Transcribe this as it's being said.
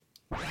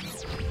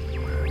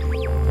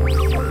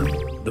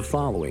The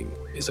following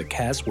is a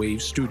Castwave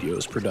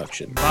Studios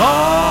production.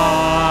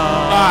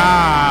 I'll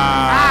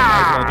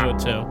do it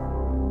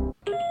too.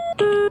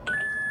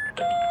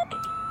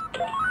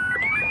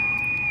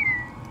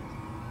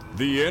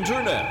 The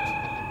Internet.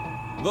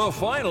 The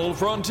final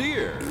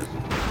frontier.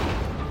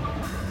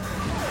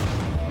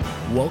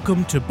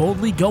 Welcome to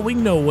Boldly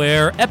Going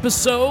Nowhere,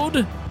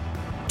 episode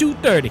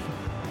 230.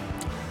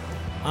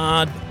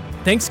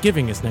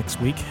 Thanksgiving is next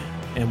week,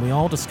 and we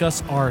all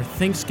discuss our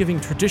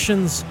Thanksgiving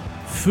traditions,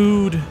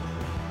 food,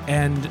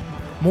 and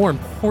more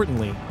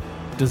importantly,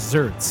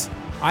 desserts.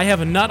 I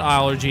have a nut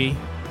allergy,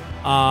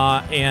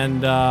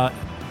 and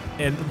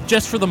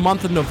just for the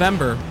month of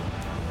November,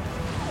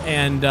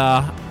 and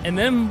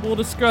then we'll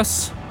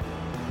discuss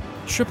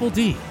Triple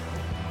D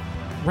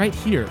right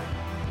here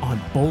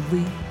on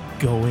Boldly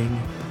Going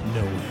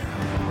Nowhere.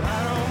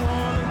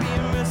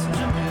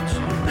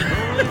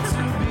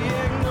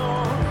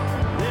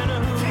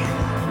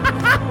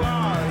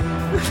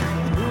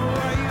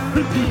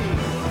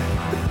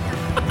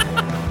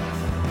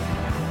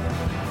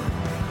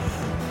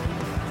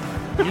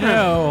 You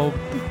know,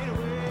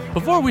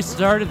 before we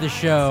started the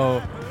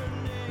show,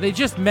 they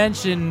just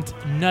mentioned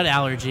nut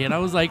allergy, and I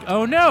was like,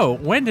 oh no,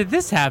 when did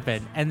this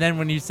happen? And then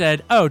when you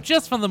said, oh,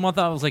 just for the month,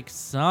 I was like,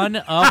 son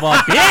of a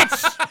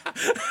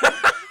bitch!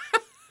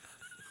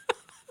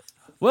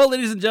 Well,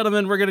 ladies and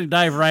gentlemen, we're going to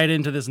dive right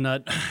into this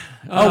nut.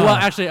 Oh, well,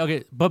 actually,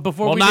 okay, but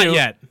before Well, we not do...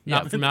 yet.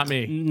 Yeah, Not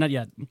me. Not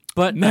yet.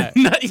 but Not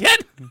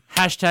yet?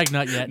 hashtag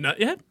nut yet. Not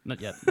yet? Not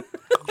yet.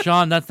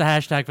 Sean, that's the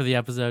hashtag for the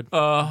episode.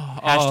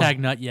 Hashtag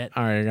nut yet.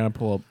 All right, you're going to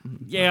pull up.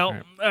 Yeah. All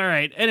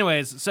right.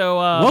 Anyways, so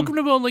Welcome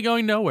to Boldly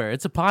Going Nowhere.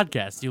 It's a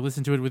podcast. You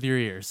listen to it with your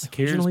ears.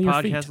 Occasionally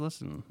your feet. podcast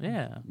listen.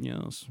 Yeah.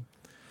 Yes.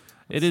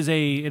 It is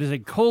a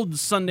cold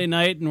Sunday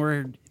night, and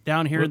we're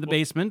down here in the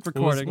basement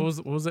recording.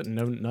 What was it?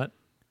 No nut?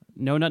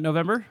 No Nut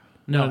November?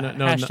 No, No.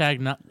 hashtag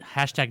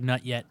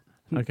nut yet.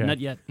 Okay. Not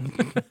yet.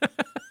 That's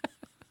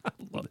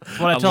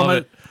what I tell love my.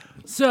 it.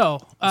 So,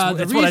 the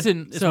It's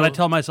reason... It's what I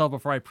tell myself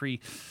before I pre.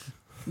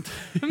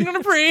 I'm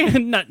going to pre.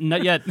 Not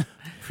yet.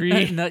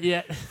 Not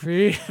yet. All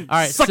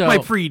right, Suck so, my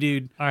pre,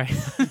 dude. All right.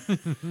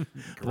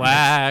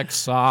 Black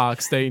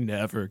socks, they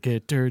never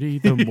get dirty.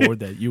 The more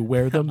that you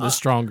wear them, the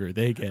stronger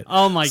they get.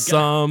 Oh my god.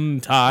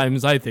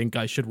 Sometimes I think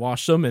I should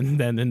wash them, and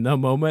then in the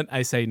moment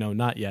I say, no,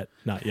 not yet,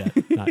 not yet,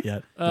 not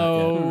yet.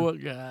 Oh,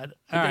 God.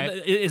 All right.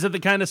 Is it the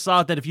kind of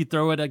sock that if you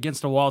throw it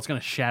against a wall, it's going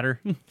to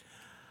shatter?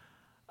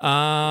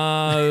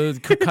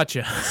 Could cut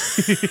you.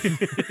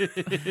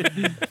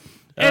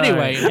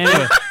 Anyway.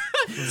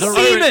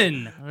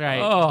 Semen!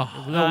 Right. Oh,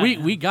 No,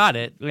 we got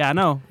it. Yeah, I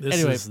know.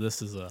 Anyway,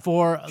 this is a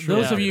For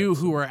those of yeah, you it is.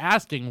 who are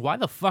asking, why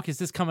the fuck is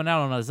this coming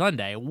out on a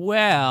Sunday?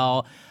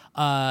 Well,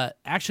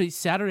 actually,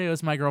 Saturday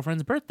was my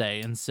girlfriend's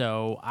birthday, and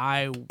so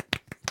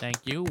thank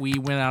you. We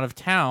went out of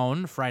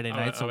town Friday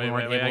night, so we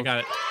weren't able. I got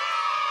it.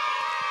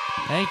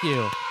 Thank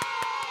you.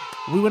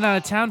 We went out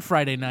of town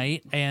Friday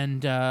night,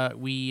 and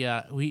we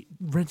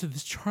rented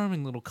this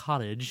charming little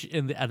cottage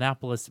in the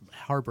Annapolis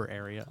Harbor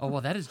area. Oh,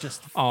 well, that is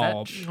just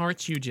Oh, fetch.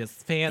 aren't you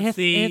just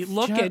fancy? It's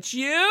Look ju- at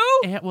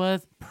you. It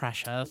was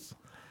precious.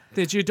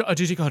 Did you go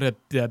to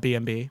the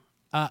B&B?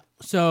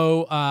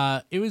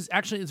 So it was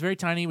actually, it's very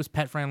tiny. It was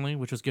pet friendly,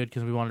 which was good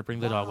because we wanted to bring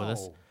the dog with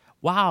us.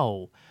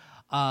 Wow.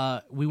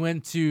 We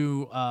went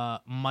to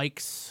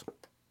Mike's.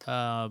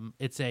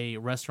 It's a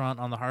restaurant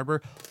on the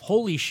harbor.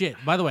 Holy shit.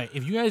 By the way,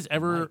 if you guys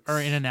ever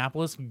are in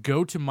Annapolis,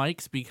 go to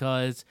Mike's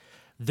because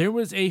there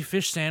was a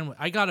fish sandwich.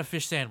 I got a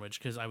fish sandwich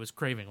because I was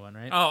craving one,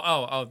 right?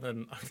 Oh,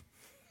 then.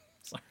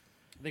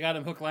 They got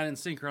him hook, line, and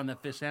sinker on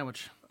that fish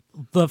sandwich.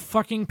 The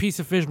fucking piece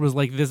of fish was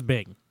like this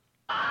big.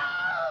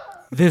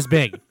 This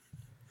big.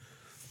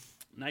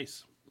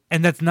 Nice.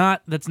 And that's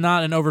not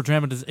an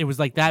overdramatization. It was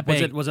like that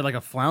big. Was it like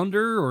a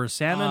flounder or a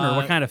salmon or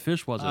what kind of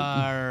fish was it?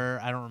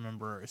 I don't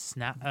remember.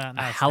 Not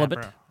a halibut?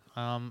 snapper.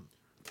 I don't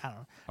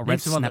know. A Name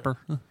red some other-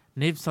 snapper?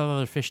 Name some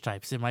other fish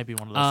types. It might be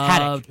one of those.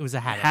 Haddock. It was a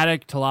haddock.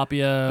 Haddock,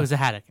 tilapia. It was a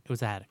haddock. I It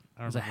was a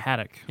remember.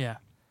 haddock. Yeah.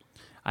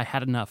 I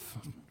had enough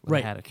with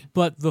Right. a haddock.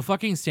 But the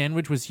fucking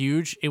sandwich was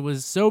huge. It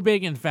was so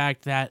big, in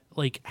fact, that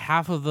like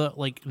half of the,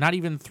 like not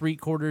even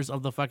 3/4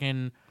 of the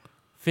fucking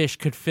fish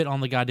could fit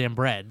on the goddamn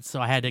bread.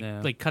 So I had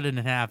to like cut it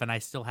in half, and I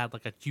still had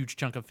like a huge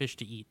chunk of fish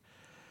to eat.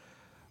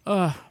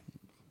 Well,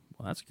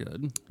 that's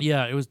good.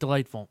 Yeah, it was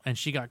delightful. And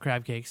she got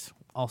crab cakes,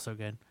 also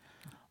good.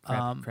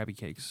 Crabby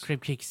cakes.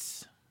 Crab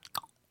cakes.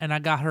 And I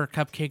got her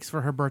cupcakes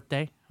for her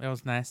birthday. That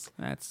was nice.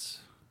 That's...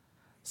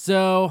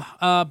 So,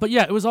 but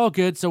yeah, it was all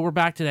good. So we're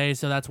back today.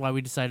 So that's why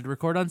we decided to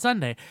record on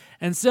Sunday.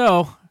 And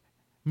so,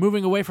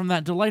 moving away from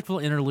that delightful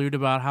interlude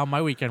about how my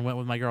weekend went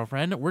with my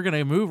girlfriend, we're going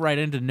to move right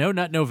into No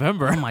Nut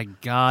November. Oh my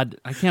god.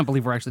 I can't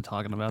believe we're actually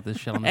talking about this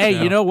shit on the Hey,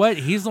 show. you know what?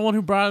 He's the one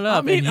who brought it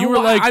up. I mean, and you were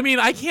like,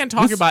 I can't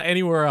talk about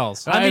anywhere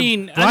else.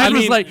 Brian this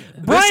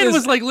was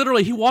is- like,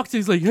 literally, he walked in,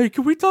 he's like, hey,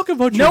 can we talk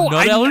about your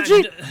nut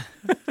allergy?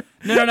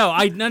 No.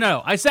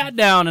 I sat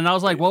down and I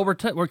was like, well,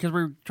 because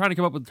we're trying to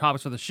come up with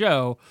topics for the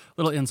show,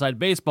 little inside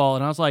baseball,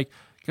 and I was like,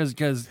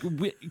 because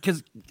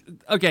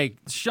okay,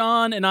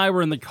 Sean and I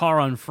were in the car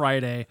on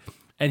Friday,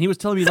 And he was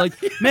telling me, like,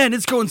 man,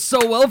 it's going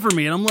so well for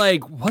me. And I'm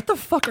like, what the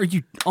fuck are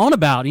you on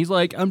about? And he's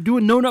like, I'm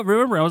doing No Nut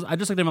Remember. I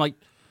just looked at him like,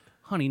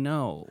 honey,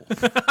 no.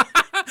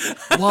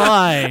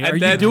 Why are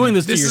you doing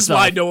this to yourself? This is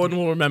why no one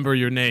will remember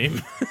your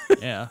name.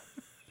 Yeah.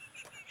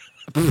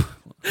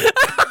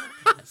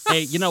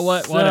 Hey, you know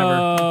what?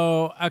 Whatever.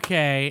 So,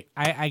 okay,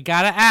 I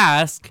gotta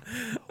ask,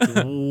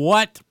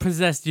 what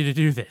possessed you to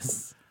do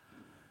this?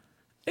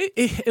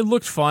 It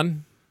looked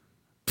fun.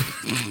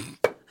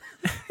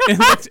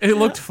 it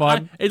looked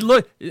fun.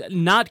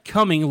 Not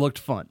coming looked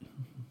fun.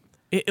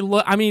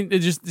 I mean, it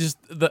just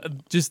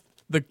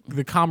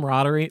the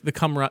camaraderie, the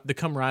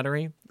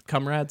camaraderie,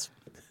 comrades.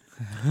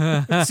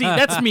 See,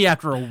 that's me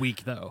after a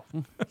week, though.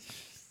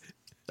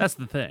 That's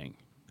the thing.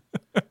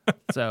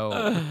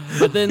 So,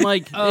 but then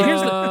like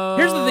here's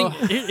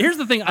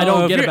the thing I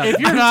don't get about it.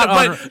 If you're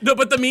not,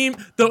 but the meme,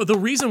 the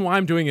reason why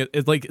I'm doing it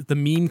is like the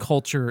meme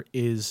culture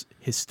is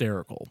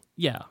hysterical.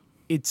 Yeah,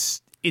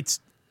 it's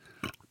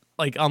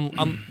like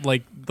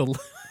like the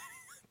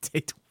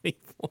day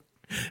 24.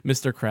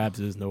 Mr. Krabs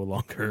is no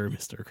longer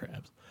Mr.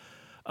 Krabs.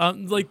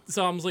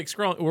 So I'm like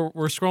scrolling.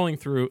 We're scrolling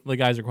through. The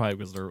guys are quiet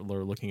because they're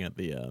looking at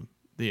the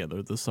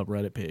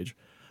subreddit page.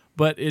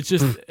 But it's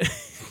just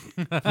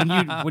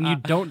when you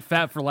don't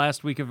fat for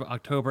last week of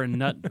October and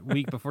nut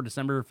week before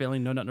December,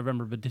 failing no nut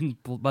November, but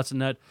didn't bust a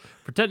nut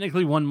for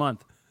technically 1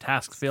 month.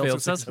 Task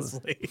failed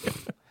successfully.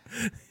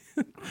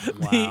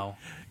 wow.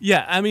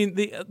 Yeah, I mean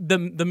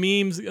the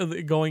memes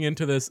going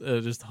into this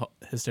just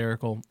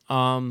hysterical.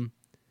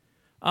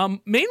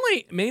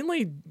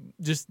 Mainly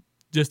just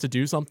to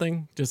do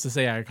something, just to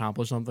say I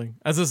accomplished something.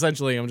 That's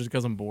essentially I'm just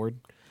because I'm bored.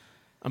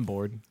 I'm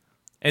bored.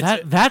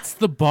 That's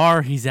the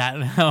bar he's at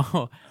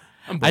now.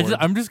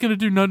 I'm just gonna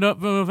do No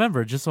Nut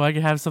November just so I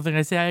can have something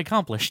I say I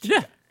accomplished.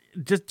 Yeah,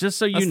 just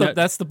so you know,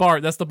 that's the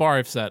bar. That's the bar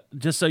I've set.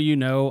 Just so you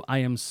know, I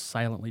am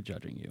silently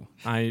judging you.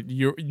 I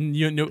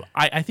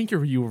think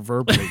you were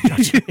verbally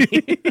judging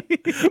me.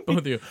 Both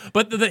of you.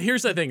 But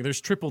here's the thing: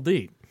 there's Triple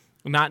D,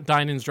 not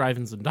Dine-ins,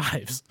 Drive-ins, and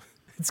Dives.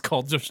 It's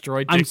called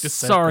Destroy Dick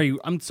December.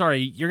 I'm sorry.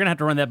 You're gonna have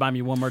to run that by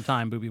me one more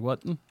time, Booby.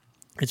 What?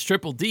 It's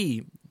Triple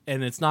D,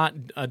 and it's not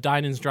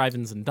Dine-ins,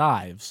 Drive-ins, and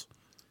Dives.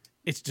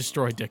 It's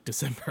Destroy Dick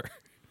December.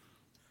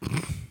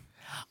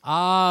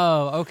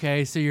 Oh,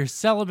 okay. So you're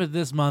celibate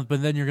this month,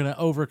 but then you're going to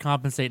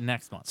overcompensate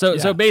next month.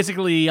 So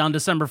basically on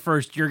December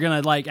 1st, you're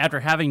going to, like, after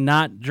having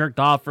not jerked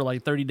off for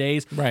like 30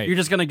 days, right, you're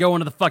just going to go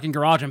into the fucking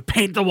garage and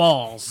paint the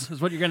walls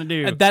is what you're going to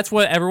do. That's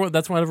what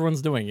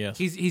everyone's doing, yes.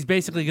 He's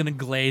basically going to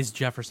glaze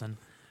Jefferson.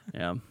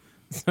 Yeah.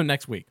 So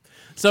next week.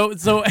 So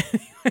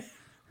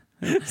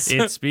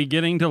it's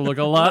beginning to look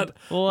a lot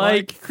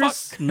like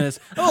Christmas.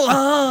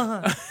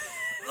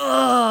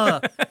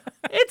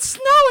 It's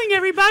snowing,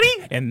 everybody.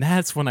 And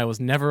that's when I was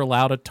never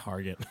allowed a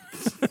target.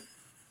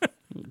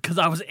 Because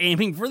I was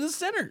aiming for the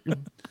center.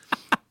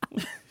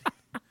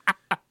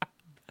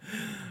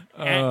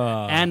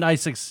 And I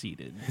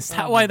succeeded. Is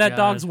that why that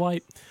dog's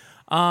white?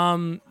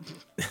 What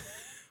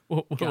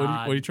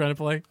are you trying to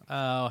play?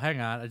 Oh,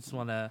 hang on. I just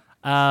want to...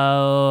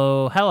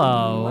 Oh,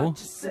 hello.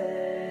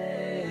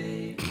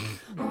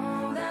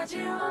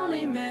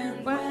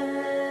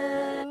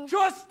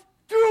 Just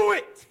do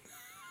it!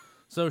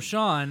 So,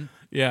 Sean...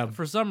 Yeah.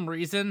 For some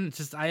reason,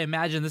 I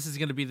imagine this is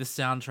going to be the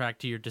soundtrack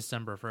to your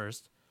December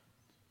 1st.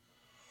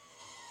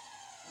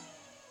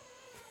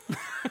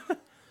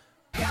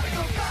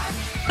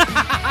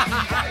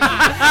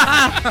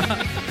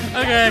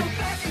 Okay.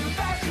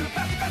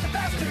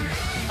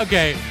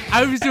 Okay.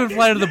 I was doing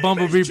Flight of the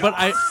Bumblebee, but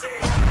I...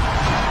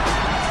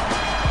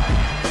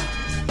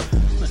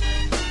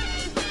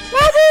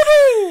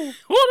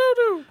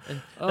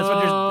 That's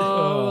what you're...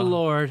 Oh,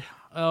 Lord.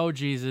 Oh,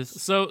 Jesus.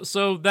 So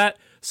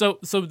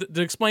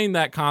to explain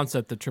that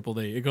concept, the Triple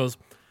D, it goes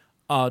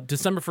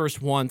December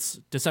 1st once,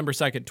 December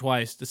 2nd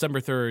twice,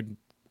 December 3rd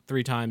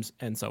 3 times,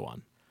 and so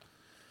on.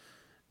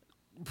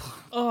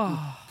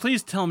 Oh,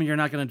 please tell me you're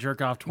not going to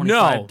jerk off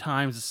 25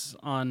 times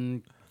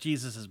on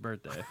Jesus'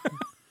 birthday.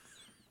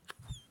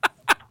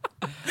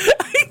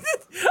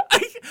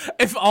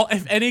 If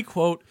any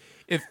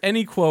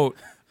quote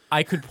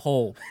I could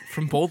pull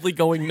from Boldly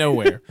Going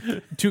Nowhere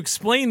to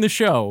explain the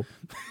show.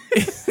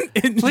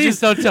 Please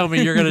don't tell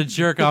me you're gonna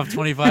jerk off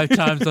 25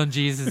 times on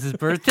Jesus'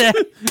 birthday.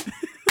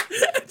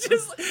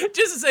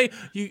 just to say,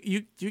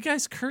 you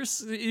guys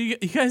curse. You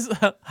guys,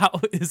 how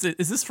is it?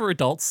 Is this for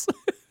adults?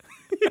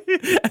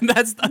 And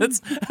that's.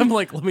 I'm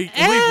like, let me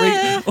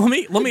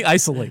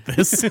isolate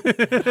this.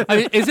 I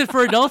mean, is it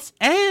for adults?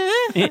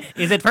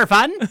 Is it for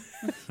fun?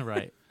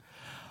 Right.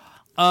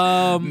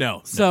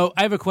 No. So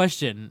I have a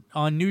question.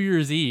 On New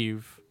Year's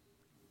Eve,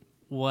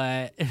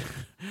 what's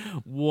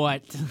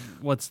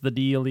the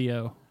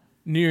dealio?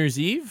 New Year's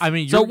Eve? I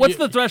mean, so what's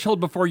the threshold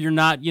before you're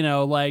not,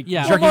 like,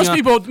 yeah? Well, most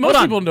people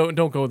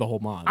don't go the whole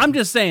month. I'm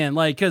just saying,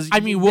 like, because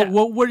I mean,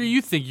 what do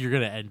you think you're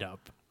gonna end up?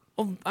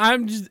 Well,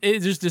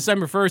 it's just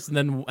December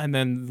 1st, and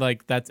then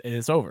like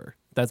it's over.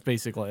 That's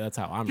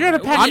how I'm.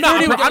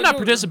 I'm not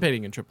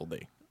participating in Triple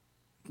D.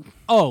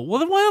 Oh, well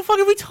then why the fuck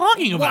are we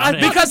talking about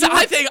it? Because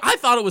I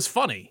thought it was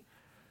funny.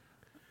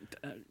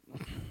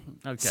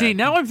 Okay. See,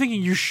 now I'm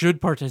thinking you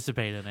should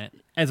participate in it.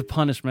 As a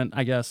punishment,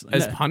 I guess.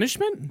 As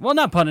punishment? Well,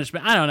 not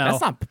punishment. I don't know.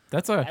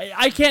 That's a.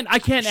 I can't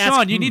ask.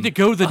 Sean, you need to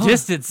go the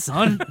distance,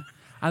 son.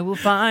 I will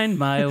find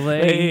my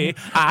way.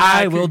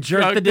 I will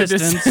jerk the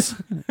distance.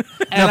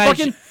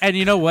 And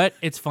you know what?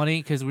 It's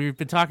funny because we've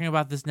been talking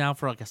about this now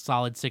for like a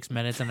solid 6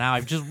 minutes, and now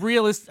I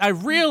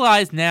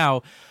realized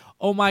now,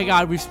 oh my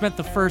God, we've spent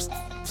the first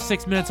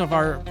 6 minutes of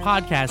our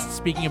podcast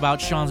speaking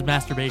about Sean's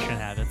masturbation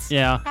habits.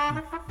 Yeah.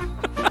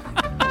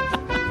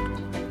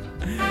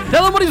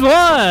 Tell him what he's won.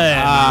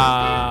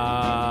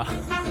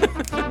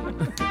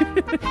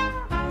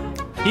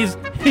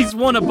 He's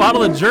won a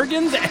bottle of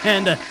Jergens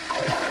and a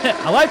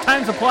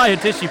lifetime supply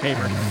of tissue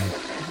paper.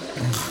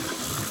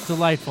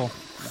 Delightful.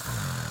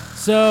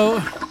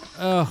 So,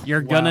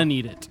 you're gonna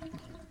need it.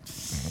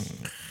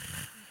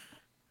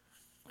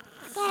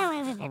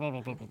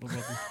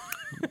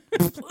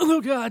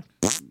 Oh God.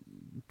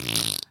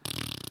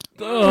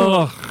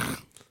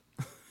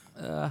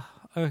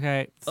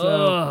 Okay.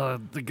 So,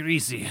 The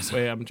greasy.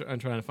 Wait, I'm trying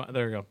to find.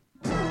 There we go.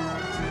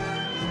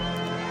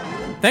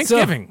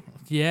 Thanksgiving.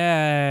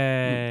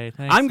 Yay.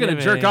 I'm gonna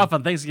jerk off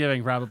on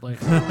Thanksgiving probably.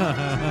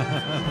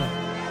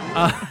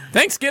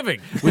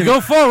 Thanksgiving. We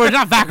go forward,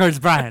 not backwards,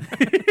 Brian.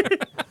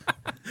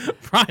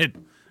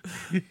 Brian.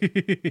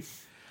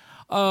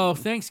 Oh,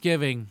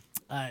 Thanksgiving.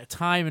 A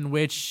time in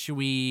which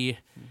we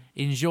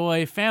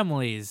enjoy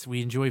families,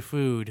 we enjoy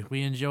food,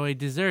 we enjoy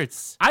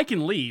desserts. I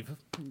can leave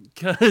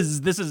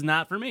because this is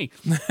not for me.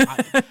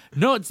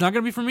 No, it's not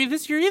going to be for me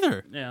this year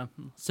either. Yeah.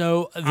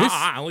 So this.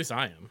 At least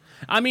I am.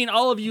 I mean,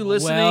 all of you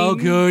listening. Well,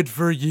 good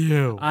for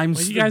you.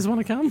 You guys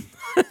want to come?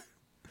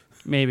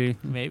 Maybe.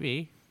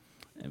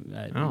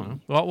 I don't know.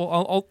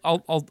 Well,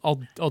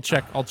 I'll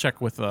check. I'll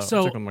check with check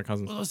with my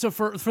cousins. So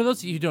for those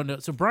of you who don't know,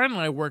 so Brian and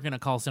I work in a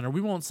call center.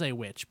 We won't say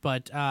which,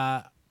 but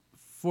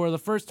for the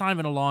first time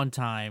in a long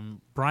time,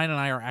 Brian and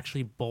I are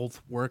actually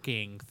both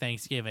working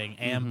Thanksgiving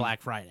and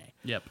Black Friday.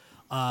 Yep.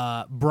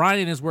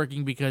 Brian is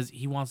working because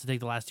he wants to take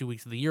the last 2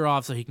 weeks of the year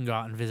off so he can go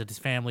out and visit his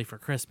family for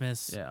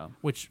Christmas. Yeah.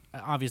 Which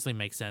obviously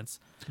makes sense.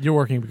 You're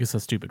working because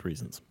of stupid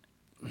reasons.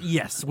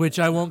 Yes, which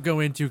I won't go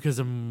into because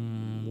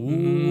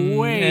I'm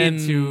way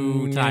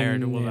too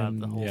tired about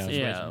the whole situation.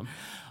 Yeah.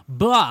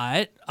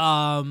 But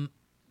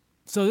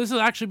so this will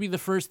actually be the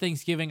first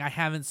Thanksgiving I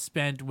haven't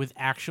spent with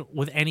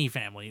any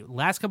family.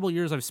 Last couple of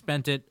years I've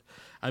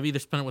either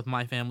spent it with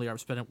my family or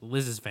I've spent it with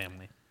Liz's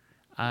family.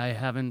 I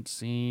haven't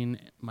seen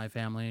my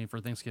family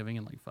for Thanksgiving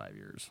in like 5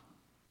 years.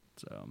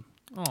 So.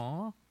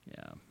 Aw.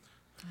 Yeah.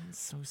 It's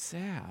so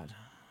sad.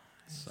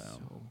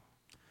 So.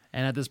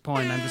 And at this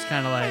point, I'm just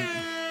kind of like.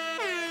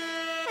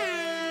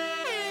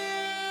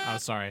 Oh,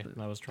 sorry.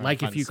 I was trying. Like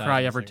to if you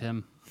cry ever,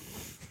 Tim.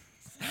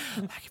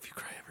 Like if you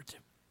cry ever,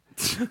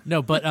 Tim.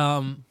 No, but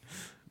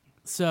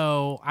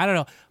so I don't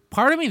know.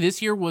 Part of me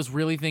this year was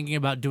really thinking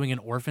about doing an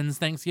orphans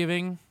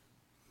Thanksgiving.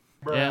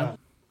 Yeah.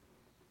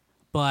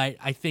 But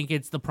I think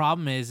the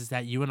problem is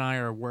that you and I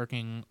are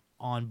working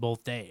on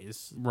both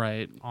days.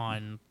 Right.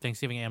 On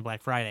Thanksgiving and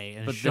Black Friday.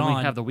 And But Sean, then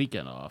we have the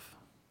weekend off.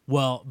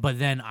 Well, but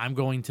then I'm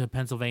going to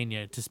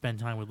Pennsylvania to spend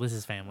time with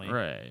Liz's family.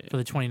 Right. For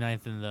the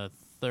 29th and the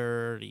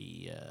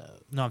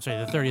 30th. No, I'm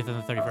sorry, the 30th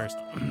and the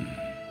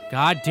 31st.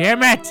 God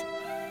damn it!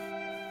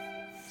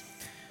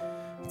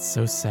 It's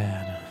so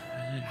sad.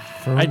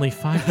 For only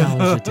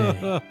 $5 a day,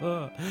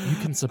 you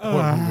can support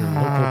one of your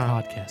local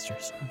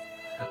podcasters.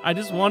 I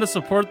just want to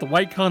support the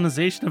white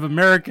colonization of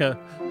America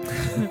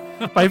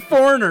by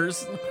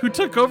foreigners who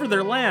took over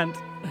their land.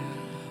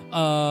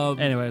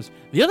 Anyways.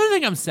 The other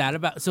thing I'm sad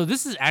about, so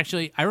this is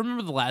actually, I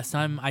remember the last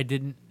time I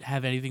didn't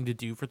have anything to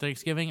do for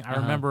Thanksgiving. I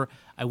remember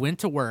I went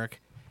to work,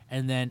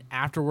 and then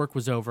after work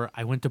was over,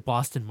 I went to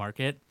Boston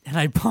Market, and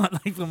I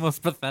bought like the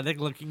most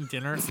pathetic looking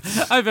dinner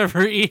I've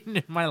ever eaten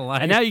in my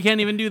life. And now you can't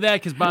even do that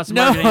because Boston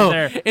Market ain't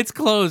there. It's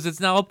closed. It's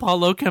now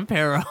Apollo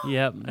Campero.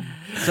 Yep.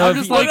 So I'm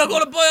just like, I'm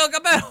going to Apollo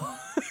Campero.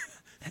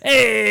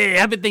 Hey,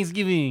 happy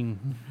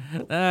Thanksgiving.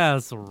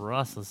 That's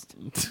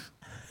racist.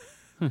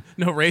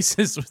 No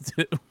racist.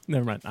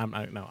 Never mind. I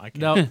can't.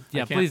 No,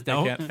 yeah, please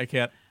don't. I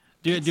can't.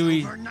 Do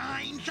we? For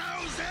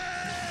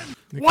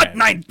 9,000! What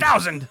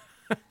 9,000?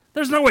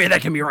 There's no way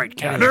that can be right,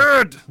 Cat.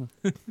 Oh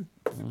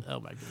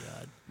my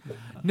god.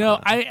 No,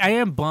 I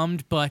am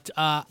bummed, but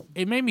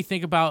it made me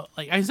think about,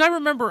 like, as I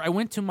remember, I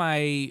went to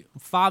my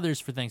father's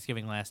for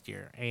Thanksgiving last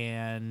year,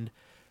 and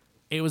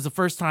it was the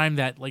first time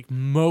that like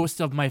most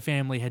of my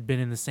family had been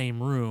in the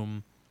same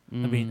room.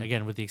 I mean,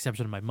 again, with the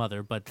exception of my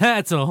mother, but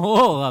that's a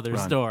whole other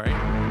story.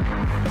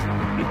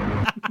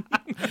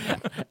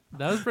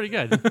 That was pretty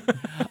good.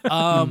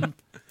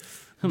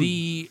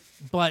 Who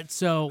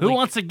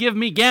wants to give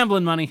me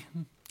gambling money?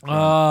 Oh,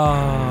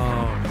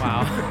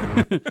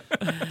 wow.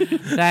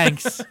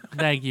 Thanks.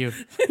 Thank you.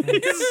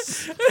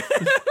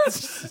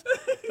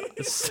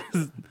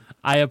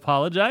 I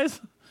apologize.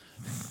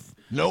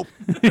 Nope.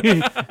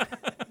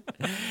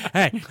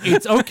 Hey,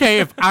 it's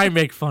okay if I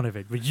make fun of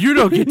it, but you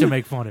don't get to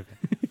make fun of it.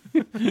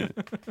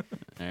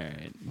 All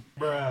right.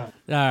 All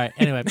right.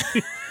 Anyway,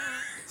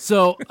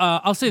 So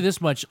I'll say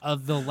this much: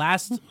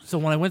 so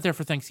when I went there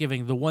for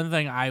Thanksgiving, the one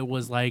thing I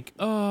was like,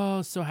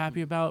 oh, so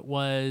happy about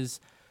was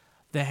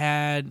they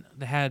had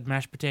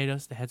mashed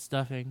potatoes, they had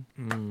stuffing,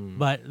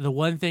 but the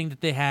one thing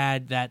that they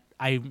had that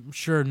I'm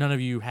sure none of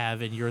you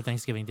have in your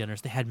Thanksgiving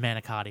dinners, they had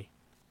manicotti.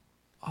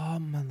 Oh,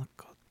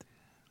 manicotti.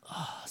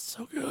 Oh,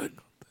 so good.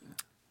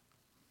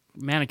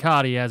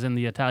 Manicotti, as in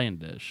the Italian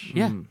dish.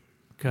 Yeah,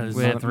 because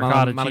With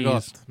ricotta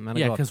cheese.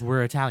 yeah, because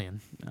we're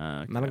Italian. Okay.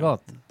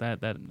 Manicotti.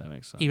 That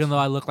makes sense. Even though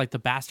I look like the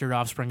bastard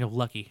offspring of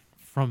Lucky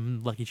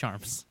from Lucky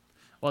Charms.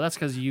 Well, that's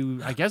because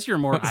I guess you're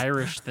more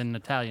Irish than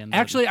Italian.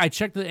 Actually, I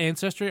checked the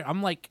ancestry.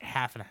 I'm like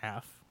half and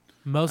half.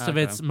 Most of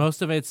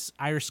it's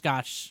Irish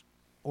Scotch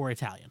or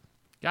Italian.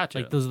 Gotcha.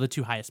 Like those are the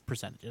two highest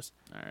percentages.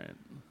 All right.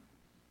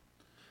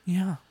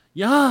 Yeah.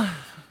 Yeah.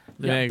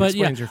 Yeah, but explains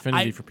yeah, your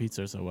affinity for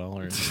pizza so well.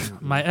 Or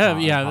My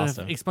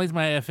pasta. explains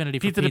my affinity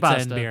for Pizza pizza, di and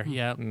pasta. beer.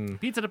 Yeah.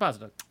 Pizza de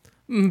pasta.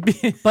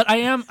 But I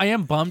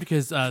am bummed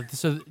because I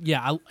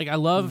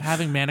love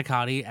having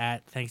manicotti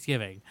at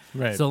Thanksgiving.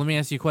 Right. So let me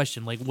ask you a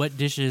question: like, what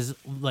dishes,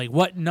 like,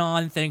 what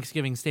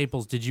non-Thanksgiving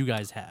staples did you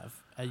guys have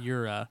at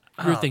your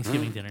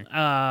Thanksgiving dinner?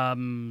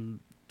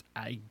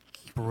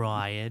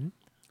 Brian.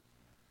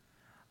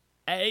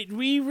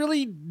 We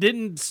really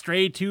didn't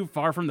stray too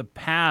far from the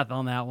path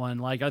on that one.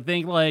 Like, I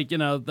think, like,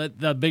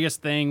 the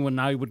biggest thing when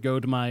I would go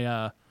to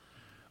my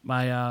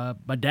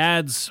my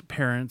dad's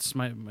parents,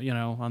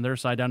 on their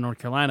side down in North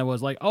Carolina,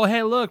 was like, oh,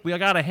 hey, look, we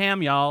got a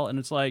ham, y'all. And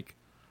it's like,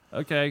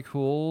 okay,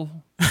 cool.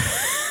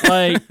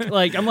 like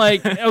I'm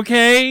like,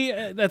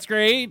 okay, that's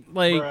great.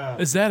 Like,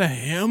 Is that a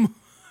ham?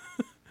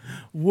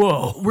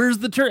 Whoa. where's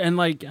the turkey? And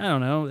like, I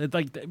don't know. It's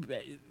like,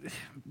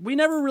 we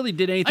never really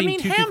did anything. I mean,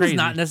 too ham crazy. is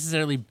not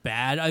necessarily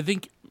bad. I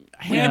think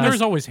ham. Yeah,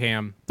 there's always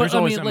ham. But There's I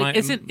always mean, like,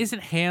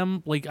 isn't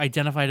ham like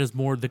identified as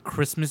more the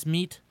Christmas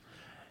meat?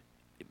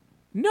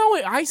 No,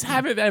 I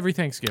have it every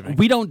Thanksgiving.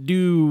 We don't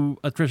do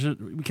a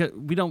tradition because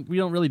we don't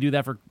really do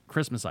that for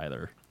Christmas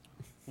either.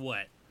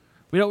 What?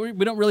 We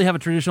don't really have a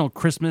traditional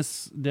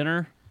Christmas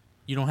dinner.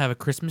 You don't have a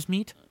Christmas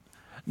meat?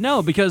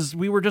 No, because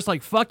we were just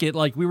like, fuck it.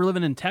 Like, we were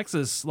living in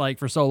Texas like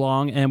for so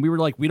long, and we were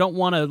like, we don't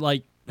want to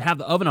like have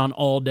the oven on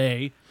all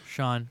day.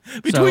 Sean.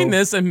 Between So-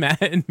 this and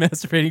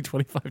masturbating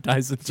 25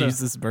 times on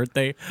Jesus'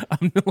 birthday,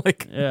 I'm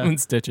like in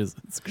stitches.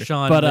 It's great.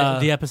 Sean,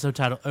 But, the episode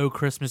title, Oh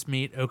Christmas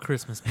Meat, Oh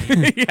Christmas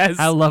Meat. Yes.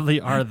 How lovely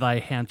are thy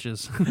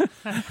haunches?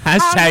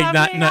 Hashtag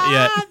not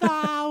yet.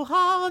 Thou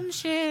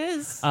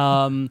haunches.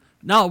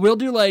 No, we'll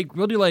do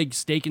like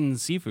steak and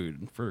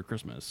seafood for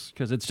Christmas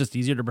because it's just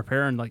easier to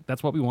prepare, and like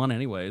that's what we want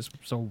anyways.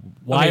 So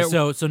why?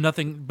 Okay, so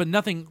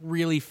nothing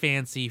really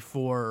fancy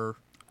for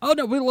Oh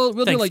no, we'll do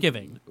like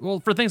Thanksgiving. Well,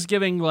 for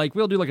Thanksgiving, like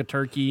we'll do like a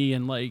turkey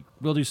and like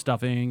we'll do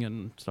stuffing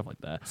and stuff like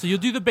that. So you'll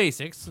do the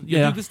basics, you'll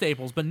Yeah. do the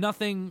staples, but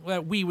nothing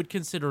that we would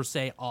consider,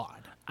 say,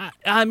 odd.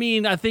 I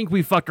mean, I think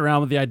we fucked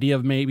around with the idea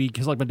of maybe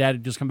because like my dad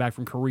had just come back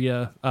from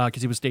Korea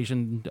because he was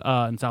stationed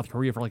in South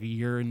Korea for like a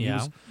year, and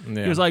Yeah.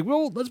 he was like,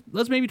 well,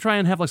 let's maybe try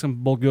and have like some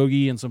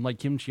bulgogi and some like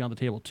kimchi on the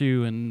table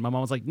too. And my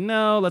mom was like,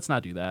 no, let's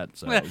not do that.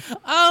 So,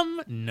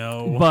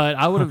 No. but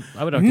I would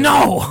have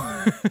No.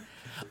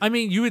 I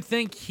mean, you would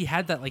think he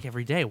had that like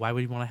every day. Why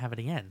would he want to have it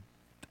again?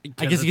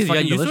 I guess it's because he got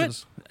fucking used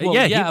delicious. to it.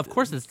 Well, Yeah, of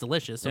course it's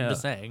delicious. I'm Yeah.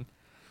 just saying.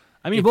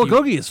 I mean, if you-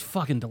 bulgogi is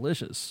fucking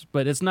delicious,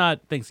 but it's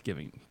not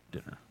Thanksgiving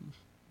dinner.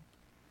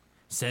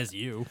 Says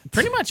you.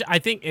 Pretty much, I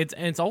think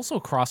it's also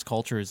cross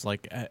cultures.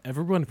 Like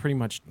everyone pretty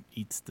much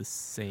eats the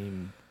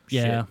same.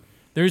 Yeah.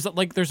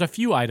 Shit. There's a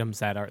few items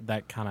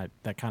that kind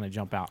of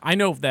jump out. I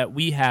know that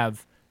we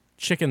have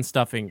chicken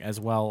stuffing as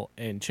well,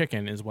 and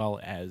chicken as well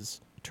as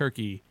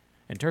turkey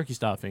and turkey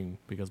stuffing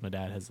because my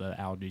dad has an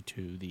allergy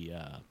to the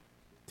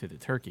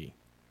turkey.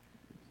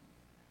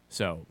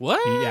 So What?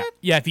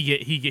 Yeah. If he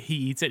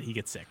eats it, he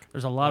gets sick.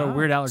 There's a lot of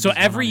weird allergies. So going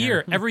every on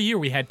year, here.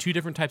 we had two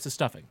different types of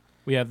stuffing.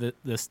 We have the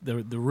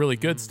really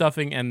good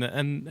stuffing and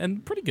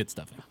the pretty good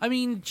stuffing. I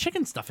mean,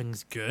 chicken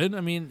stuffing's good.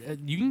 I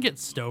mean, you can get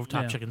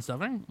stovetop Yeah. chicken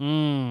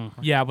stuffing.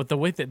 Yeah, but the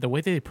way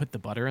they put the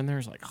butter in there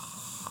is like,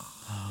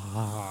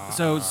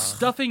 So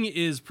stuffing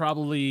is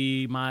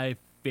probably my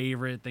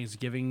favorite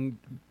Thanksgiving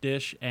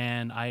dish,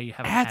 and I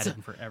haven't had it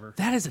in forever.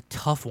 That is a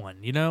tough one.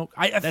 You know,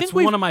 I That's think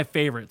one of my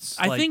favorites.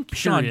 I like, think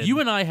Sean, period. you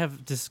and I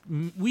have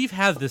we've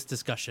had this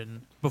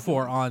discussion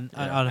before on a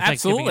Thanksgiving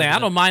absolutely. I episode.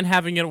 don't mind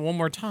having it one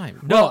more time.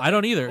 No, I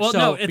don't either. well, so,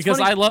 no, it's because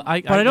funny.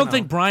 I but I don't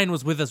think Brian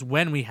was with us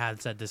when we had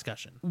said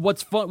discussion.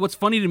 What's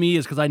funny to me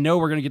is because I know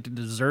we're gonna get to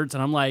desserts,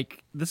 and I'm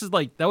like,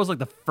 that was like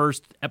the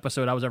first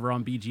episode I was ever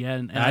on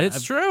BGN. And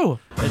It's true.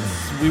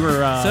 We were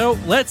So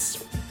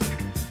let's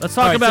let's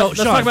all talk right, about so, let's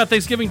Sean, talk about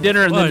Thanksgiving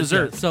dinner and then well,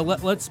 dessert. yeah, So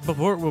let's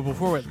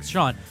before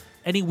Sean,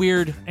 any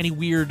weird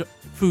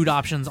food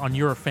options on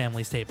your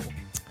family's table?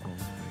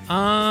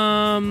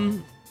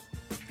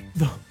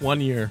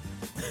 1 year.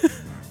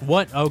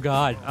 What? Oh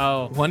God.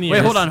 Oh, 1 year.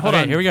 Wait, hold on.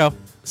 Okay, here we go.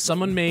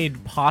 Someone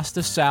made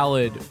pasta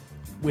salad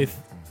with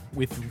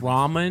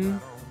ramen,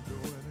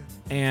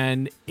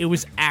 and it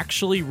was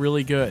actually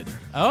really good.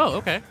 Oh,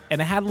 okay.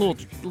 And it had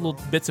little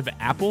bits of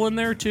apple in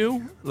there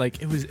too.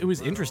 Like it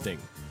was interesting.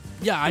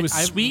 Yeah, it was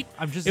sweet.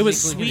 I'm just it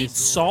was vaguely sweet, confused.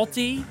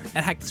 salty,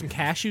 and had some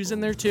cashews in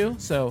there too.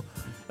 So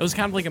it was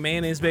kind of like a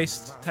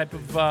mayonnaise-based type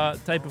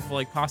of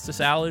like pasta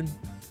salad,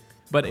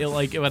 but it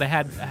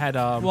had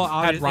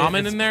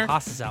ramen in there.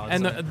 Pasta salad.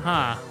 And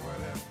so-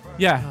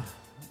 yeah,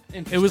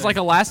 it was like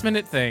a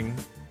last-minute thing.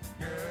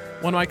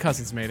 One of my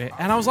cousins made it,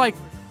 and I was like,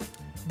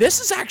 "This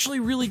is actually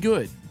really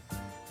good."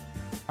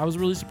 I was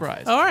really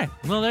surprised. all right.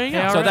 Well, there you go.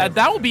 Yeah, so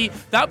that would be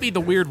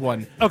the weird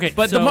one. Okay,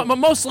 but so-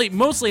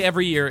 mostly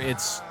every year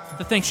it's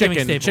the Thanksgiving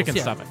staples. chicken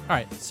Yeah. stuffing. All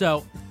right.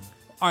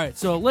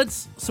 So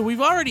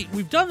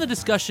we've done the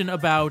discussion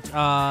about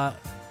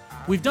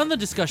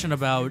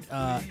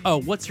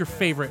what's your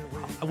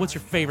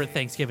favorite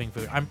Thanksgiving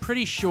food? I'm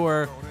pretty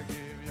sure,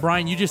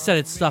 Brian, you just said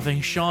it's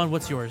stuffing. Sean,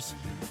 what's yours?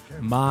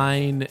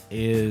 Mine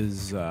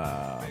is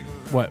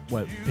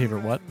what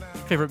favorite what?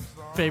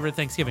 Favorite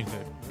Thanksgiving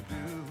food?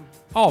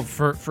 Oh,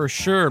 for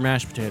sure,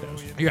 mashed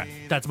potatoes. Yeah,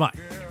 that's mine.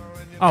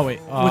 Oh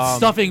wait, With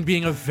stuffing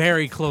being a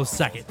very close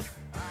second.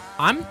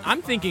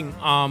 I'm thinking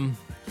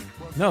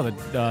no,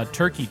 the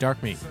turkey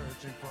dark meat.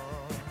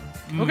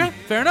 Okay,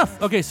 fair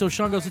enough. Okay, so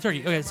Sean goes to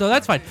turkey. Okay, so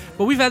that's fine.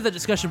 But we've had that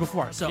discussion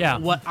before. So Yeah.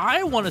 what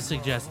I want to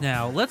suggest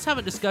now, let's have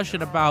a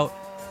discussion about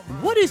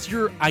what is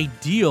your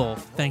ideal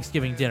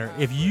Thanksgiving dinner?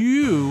 If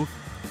you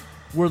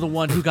were the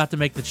one who got to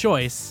make the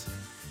choice,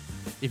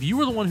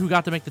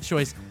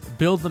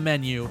 build the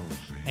menu,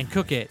 and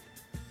cook it,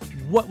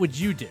 what would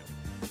you do?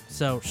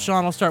 So,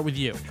 Sean, I'll start with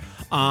you.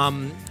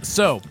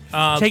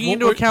 Taking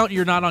into account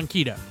you're not on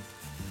keto.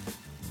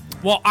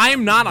 Well, I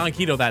am not on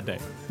keto that day.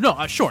 No,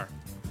 sure.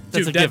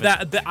 That's Dude, a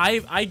given.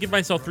 I give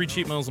myself 3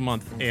 cheat meals a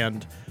month,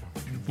 and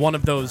one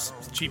of those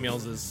cheat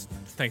meals is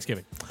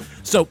Thanksgiving.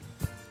 So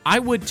I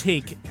would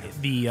take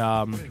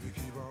the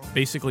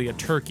basically a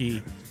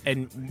turkey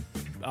and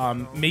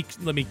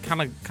let me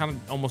kind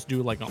of almost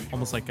do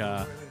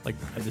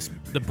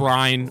the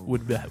brine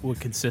would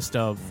consist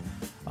of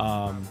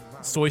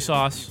soy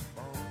sauce.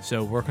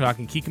 So we're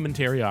talking kikim and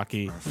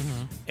teriyaki,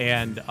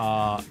 and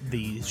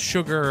the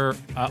sugar,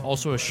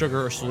 also a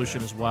sugar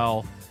solution as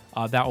well.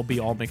 That will be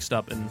all mixed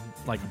up in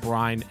like a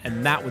brine,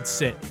 and that would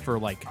sit for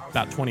like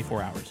about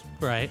 24 hours.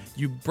 Right.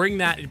 You bring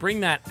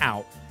that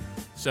out.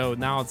 So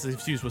now it's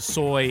infused with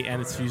soy and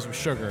it's infused with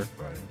sugar.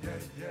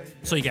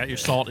 So you got your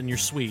salt and your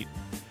sweet.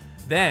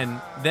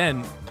 Then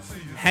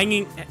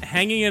hanging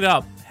it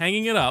up,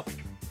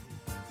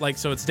 like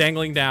so it's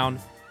dangling down,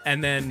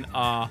 and then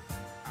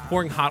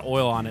pouring hot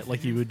oil on it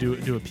like you would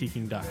do a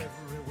Peking duck.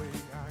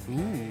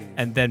 Ooh.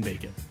 And then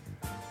bake it.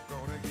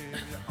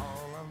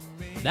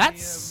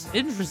 That's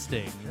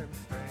interesting.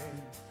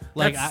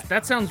 Like,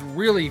 that sounds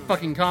really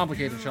fucking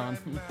complicated, Sean.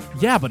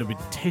 Yeah, but it would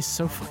taste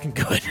so fucking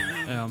good.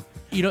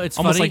 it's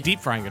almost funny. like deep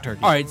frying a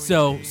turkey. All right,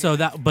 so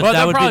that, but Well,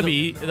 that would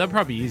that'd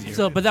probably be easier.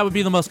 so, but that would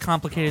be the most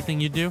complicated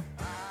thing you'd do.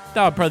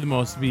 That would probably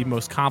be the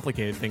most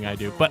complicated thing I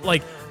do. But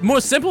like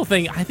most simple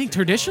thing, I think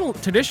traditional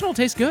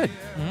tastes good.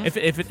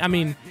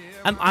 Mm-hmm.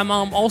 I'm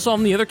also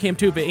on the other camp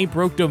too. If it ain't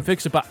broke, don't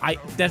fix it. But I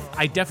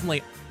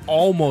definitely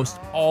almost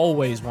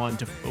always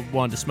wanted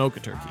to smoke a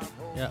turkey.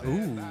 Yeah.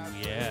 Ooh.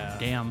 Yeah.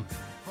 Damn.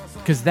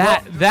 Because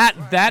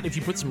that if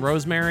you put some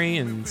rosemary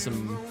and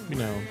some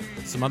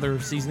other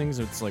seasonings,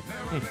 it's like.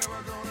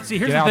 See,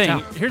 here's Get the out thing.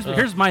 of town.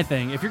 Here's my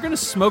thing. If you're gonna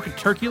smoke a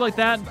turkey like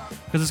that,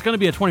 because it's gonna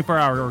be a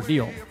 24-hour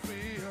ordeal,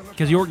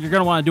 because you're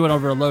gonna want to do it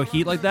over a low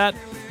heat like that.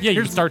 Yeah,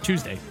 you can start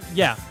Tuesday.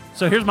 Yeah.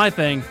 So here's my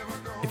thing.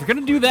 If you're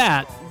gonna do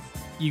that,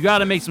 you got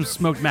to make some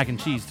smoked mac and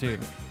cheese too.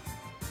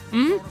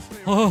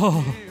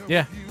 Oh.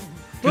 Yeah.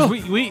 Because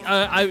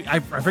I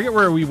forget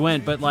where we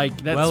went, but like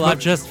that's Well, I've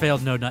just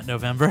failed No Nut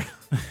November.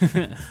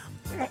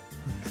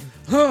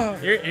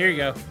 here you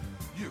go.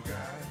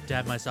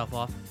 Dab myself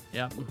off.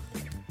 Yeah.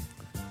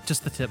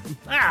 Just the tip.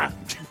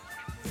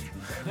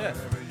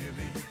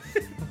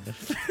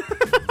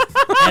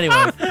 Anyway,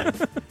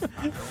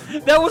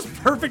 That was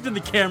perfect in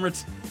the camera.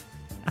 It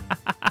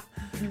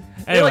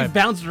Anyway. like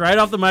bounced right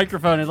off the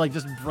microphone and like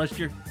just brushed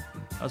your.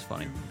 That was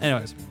funny.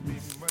 Anyways.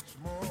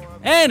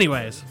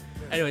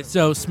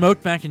 so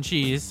smoked mac and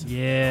cheese.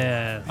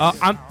 Yeah.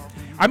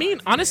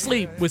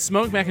 Honestly, with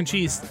smoked mac and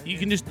cheese, you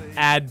can just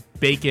add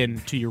bacon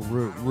to your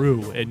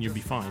roux and you'll be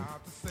fine.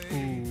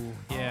 Ooh,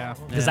 yeah.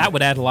 Because that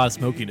would add a lot of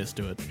smokiness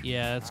to it.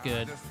 Yeah, that's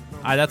good.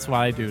 That's what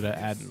I do to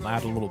add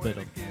a little bit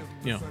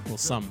of,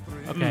 some.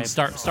 Okay.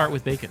 Start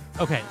with bacon.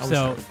 Okay, Always so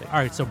start with bacon. all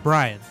right, so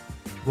Brian,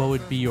 what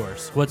would be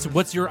yours?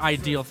 What's your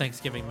ideal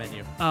Thanksgiving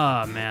menu?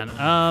 Oh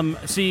man.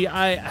 See,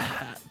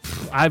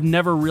 I've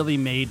never really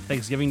made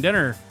Thanksgiving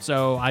dinner,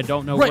 so I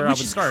don't know where I would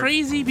which is start.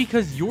 crazy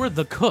because you're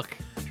the cook.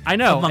 I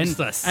know, amongst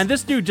and, us. and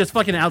this dude just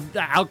fucking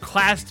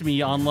outclassed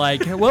me on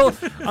like, well,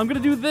 I'm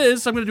gonna do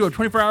this. I'm gonna do a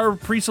 24-hour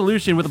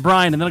pre-solution with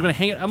Brian, and then I'm gonna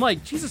hang it. I'm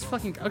like, Jesus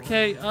fucking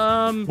okay.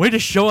 Way to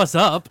show us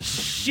up.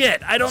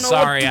 Shit, I don't know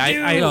Sorry, what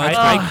to do.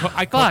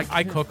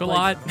 I cook a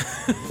lot.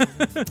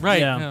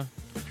 Right. Yeah.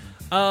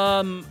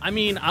 I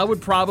mean, I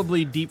would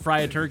probably deep fry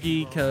a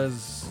turkey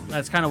because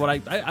That's kind of what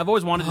I've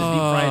always wanted to deep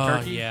fry a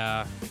turkey.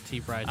 Yeah,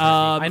 deep fried turkey.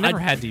 I never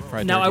had deep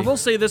fried Now, turkey. I will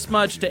say this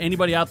much to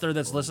anybody out there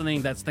that's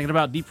listening that's thinking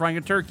about deep frying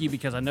a turkey,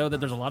 because I know that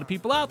there's a lot of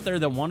people out there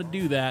that want to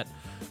do that.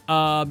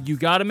 You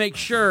got to make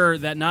sure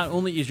that not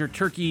only is your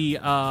turkey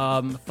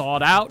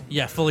thawed out,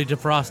 Yeah, fully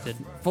defrosted.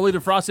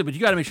 but you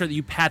got to make sure that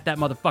you pat that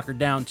motherfucker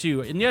down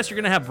too. And yes, you're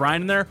going to have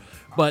brine in there,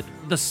 but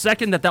the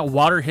second that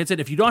water hits it,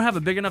 if you don't have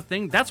a big enough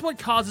thing, that's what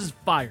causes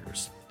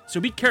fires. So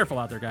be careful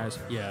out there, guys.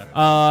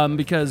 Yeah.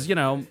 Because, you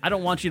know, I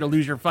don't want you to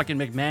lose your fucking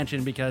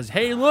McMansion because,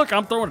 hey, look,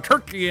 I'm throwing a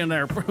turkey in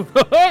there.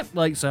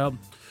 Like, so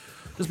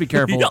just be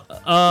careful.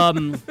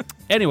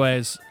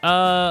 Anyways,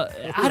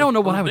 I don't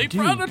know what I would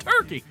do. a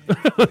turkey.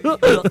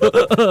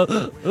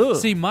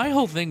 See, my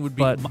whole thing would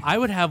be, I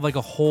would have like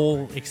a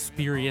whole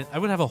experience. I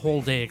would have a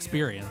whole day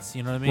experience.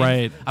 You know what I mean?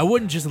 Right. I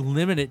wouldn't just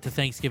limit it to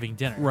Thanksgiving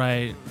dinner.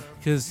 Right.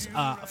 Because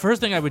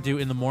first thing I would do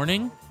in the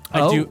morning,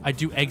 I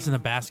do eggs in a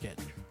basket.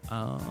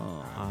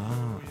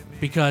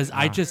 Because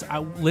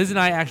Liz and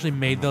I actually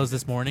made those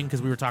this morning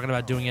because we were talking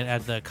about doing it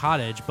at the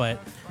cottage, but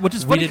Which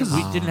is we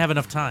funny didn't have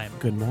enough time.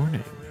 Good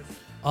morning.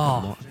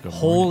 Oh, Good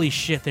holy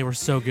shit, they were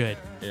so good.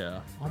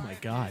 Yeah. Oh my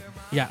god.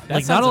 Yeah,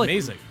 That sounds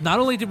amazing. Not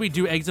only did we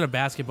do eggs in a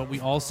basket, but we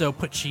also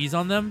put cheese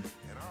on them,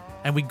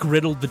 and we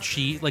griddled the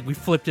cheese. Like we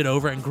flipped it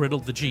over and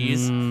griddled the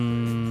cheese.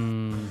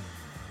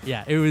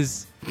 Yeah, it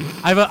was.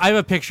 I have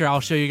a picture.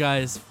 I'll show you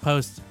guys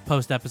post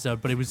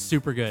episode, but it was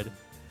super good.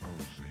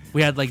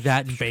 We had like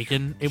that and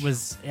bacon. It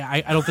was.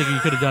 I don't think you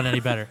could have done any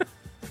better.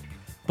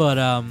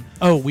 But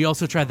we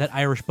also tried that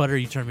Irish butter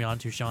you turned me on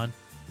to, Sean.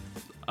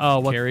 Oh,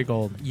 what?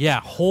 Kerrygold. Yeah,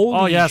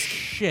 holy yes.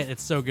 shit,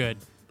 it's so good.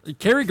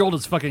 Kerrygold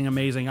is fucking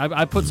amazing.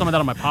 I put some of that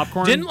on my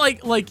popcorn. Didn't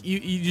like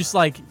you just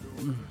like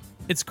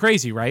it's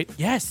crazy, right?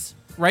 Yes.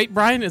 Right,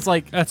 Brian? It's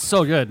like That's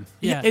so good.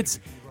 Yeah. it's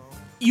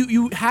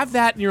you have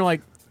that and you're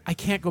like, I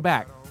can't go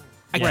back.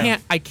 I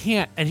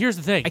can't. And here's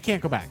the thing. I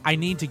can't go back. I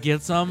need to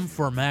get some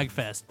for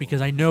MagFest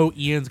because I know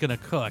Ian's going to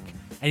cook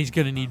and he's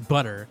going to need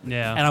butter.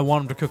 Yeah. And I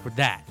want him to cook with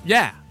that.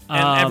 Yeah.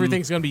 And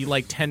everything's going to be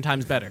like 10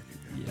 times better.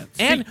 Yeah.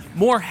 And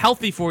more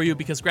healthy for you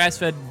because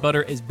grass-fed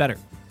butter is better.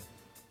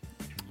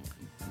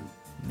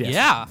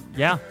 Yes.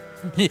 Yeah.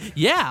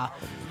 Yeah.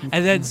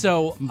 And then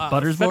so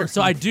Butter's better.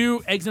 So I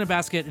do eggs in a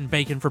basket and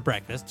bacon for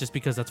breakfast just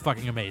because that's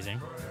fucking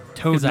amazing.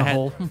 Toad in I a had-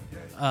 hole.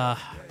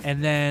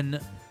 And then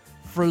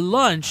for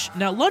lunch,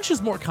 now lunch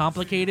is more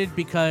complicated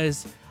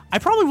because I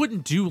probably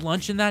wouldn't do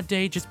lunch in that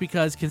day just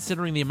because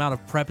considering the amount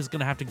of prep is going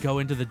to have to go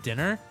into the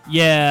dinner,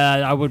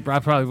 Yeah, I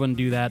probably wouldn't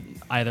do that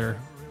either.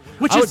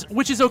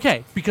 which is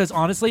okay because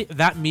honestly,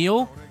 that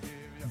meal,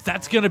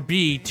 that's going to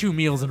be 2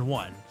 meals in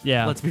one.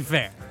 Yeah. Let's be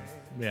fair.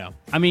 Yeah.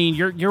 I mean,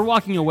 you're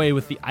walking away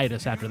with the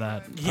itis after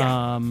that.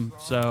 Yeah.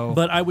 So.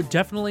 But I would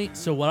definitely,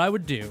 so what I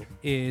would do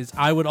is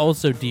I would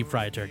also deep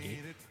fry a turkey.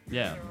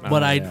 yeah.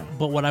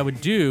 But what I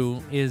would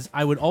do is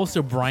I would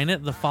also brine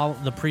it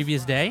the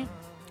previous day,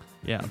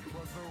 Yeah.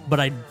 but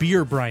I'd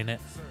beer brine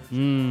it.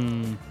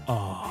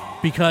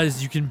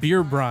 Because you can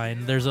beer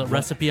brine. There's a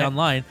recipe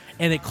online,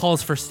 and it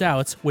calls for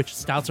stouts, which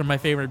stouts are my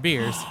favorite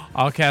beers.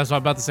 Okay, I was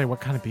about to say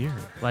what kind of beer?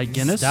 Like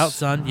Guinness. Stout,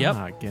 son. Yep.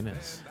 Ah,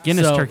 Guinness.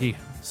 Guinness So- turkey.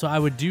 So I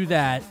would do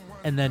that,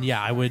 and then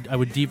I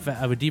would deep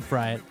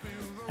fry it,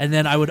 and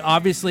then I would I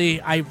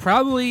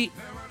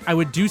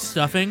would do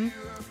stuffing,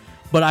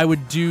 but I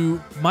would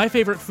do my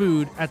favorite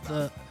food at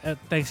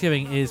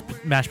Thanksgiving is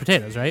mashed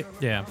potatoes, right?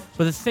 Yeah.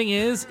 But the thing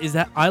is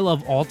that I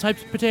love all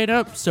types of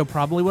potato, so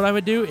probably what I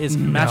would do is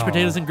mashed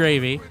potatoes and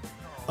gravy,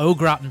 au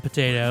gratin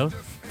potato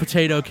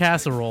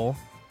casserole.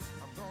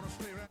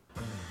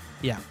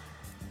 Yeah.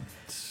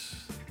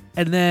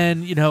 And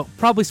then,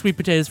 probably sweet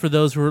potatoes for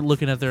those who are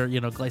looking at their,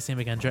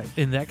 glycemic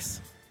index.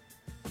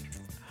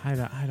 I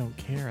don't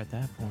care at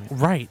that point.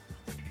 Right.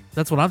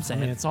 That's what I'm I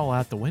saying. mean, it's all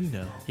out the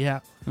window.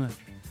 Yeah.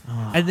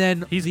 And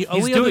then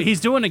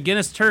He's doing a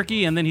Guinness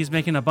turkey, and then he's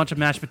making a bunch of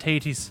mashed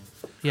potatoes.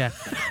 yeah.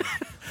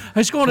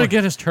 He's going to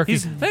get his turkey.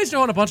 He's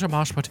doing a bunch of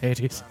mashed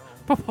potatoes.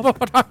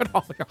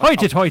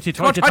 Hoity-toity,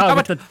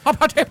 toity-toity.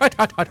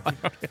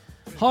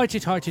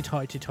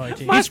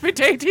 Hoity-toity. Mashed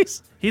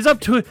potatoes. He's up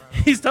to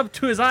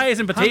his eyes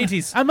in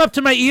potatoes. I'm up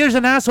to my ears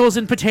and assholes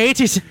in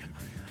potatoes.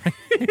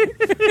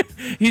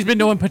 He's been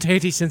doing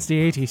potatoes since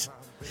the 80s.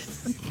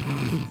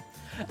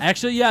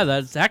 Actually, yeah,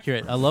 that's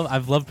accurate.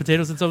 I've loved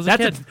potatoes since I was a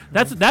kid.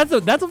 That's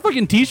a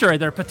fucking t-shirt right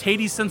there.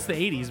 Potatoes since the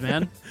 80s,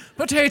 man.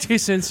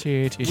 Potatoes since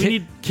the 80s. We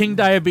need King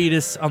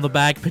Diabetes on the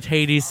back.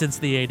 Potatoes since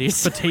the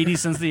 80s.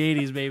 Potatoes since the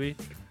 80s, baby.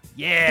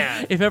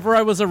 Yeah. If ever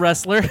I was a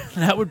wrestler,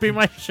 that would be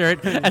my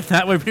shirt, and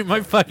that would be my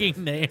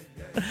fucking name,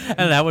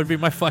 and that would be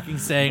my fucking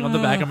saying on the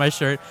back of my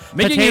shirt.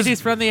 Potatoes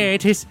from the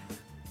 80s.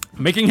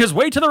 Making his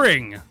way to the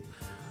ring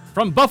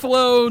from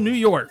Buffalo, New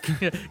York.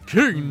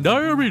 King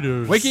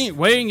Diabetes.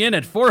 Weighing in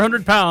at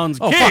 400 pounds.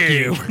 Oh,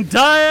 King fuck you.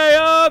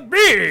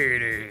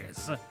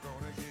 Diabetes.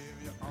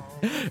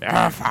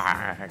 You're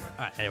fired.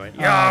 Anyway.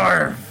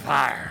 You're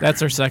fired.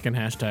 That's our second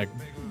hashtag.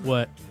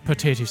 What?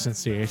 Potatoes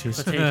since the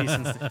 80s. Potatoes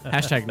since the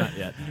Hashtag not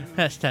yet.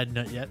 Hashtag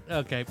not yet.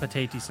 Okay.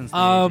 potatoes since the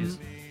 80s.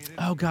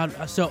 Oh,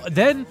 God. So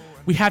then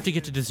we have to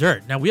get to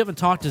dessert. Now we haven't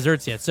talked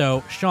desserts yet.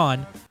 So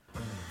Sean,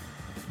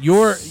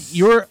 your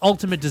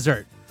ultimate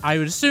dessert, I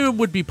would assume,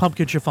 would be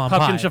pumpkin chiffon pie.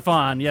 Pumpkin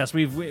chiffon. Yes,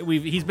 we've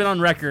he's been on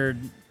record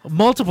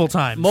multiple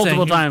times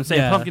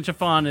saying pumpkin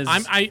chiffon is.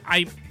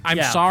 I'm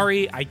Yeah.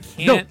 sorry, I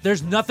can't. No,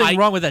 there's nothing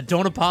wrong with that.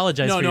 Don't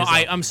apologize. No, for no,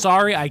 yourself. I'm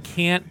sorry, I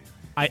can't.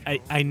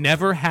 I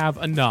never have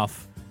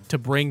enough to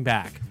bring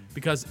back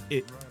because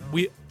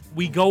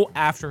we go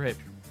after it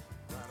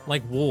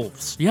like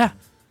wolves. Yeah.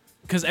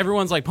 Because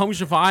everyone's like pumpkin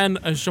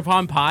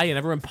chiffon pie, and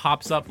everyone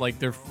pops up like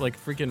they're like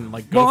freaking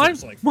like Mine,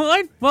 gophers, like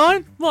mine.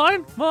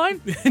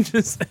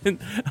 and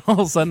all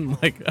of a sudden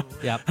like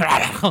Yep.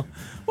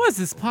 what's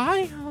this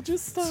pie?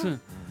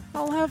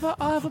 I'll have a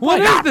pie.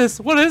 What is this?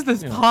 What is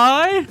this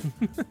pie?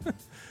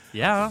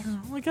 Yeah.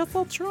 I guess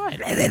I'll try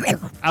it.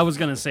 I was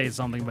gonna say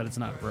something, but it's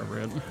not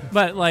appropriate.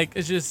 But like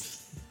it's just.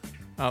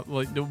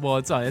 Well,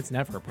 it's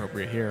never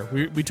appropriate here.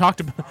 We talked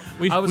about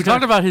we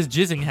talked about his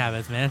jizzing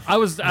habits, man. I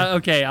was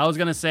okay. I was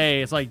gonna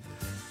say it's like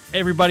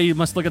everybody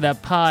must look at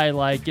that pie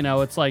like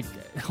it's like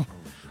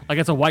like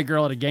it's a white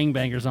girl at a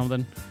gangbang or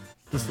something.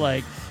 Just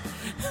like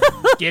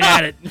get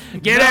at it,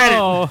 get at it.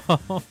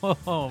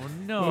 Oh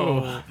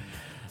no,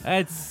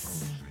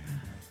 that's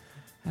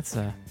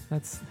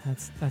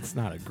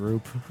not a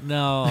group.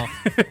 no.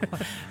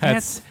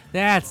 that's not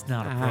That's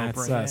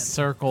appropriate. a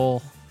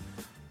circle.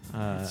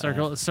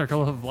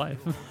 Circle of life.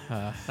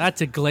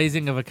 That's a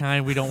glazing of a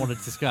kind we don't want to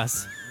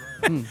discuss.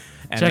 And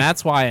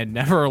that's why I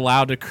never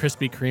allowed a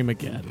Krispy Kreme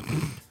again.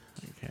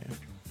 Okay.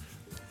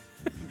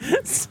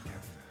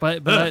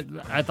 But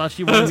I thought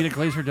she wanted me to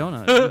glaze her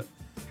donut.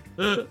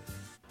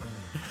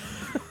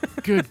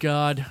 Good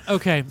God.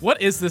 Okay. What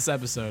is this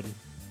episode?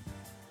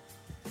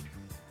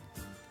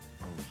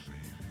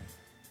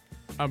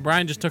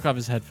 Brian just took off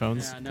his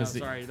headphones. Yeah, no, 'cause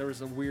sorry. There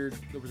was a weird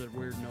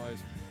noise.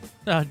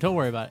 Don't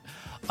worry about it.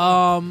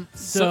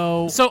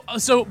 So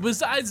So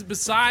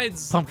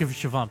besides pumpkin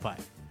chiffon pie.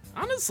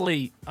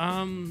 honestly,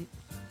 I'd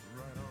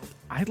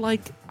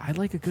like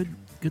a good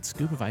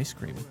scoop of ice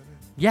cream.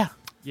 Yeah.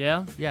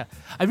 Yeah. Yeah.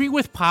 I mean,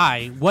 with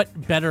pie,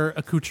 what better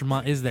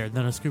accoutrement is there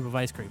than a scoop of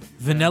ice cream?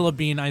 Vanilla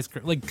bean ice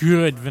cream. Like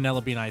good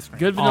vanilla bean ice cream.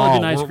 Good vanilla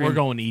bean ice we're cream.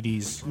 going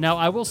Edie's. Now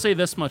I will say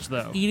this much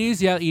though.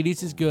 Edie's, yeah,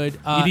 Edie's is good.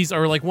 Edie's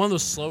are like one of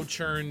those slow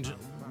churned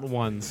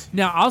ones.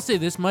 Now I'll say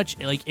this much: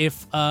 like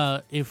if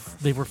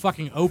they were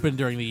fucking open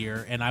during the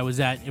year and I was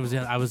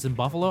in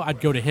Buffalo,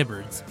 I'd go to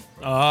Hibbard's.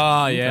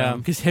 Oh yeah.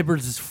 Because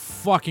Hibbard's is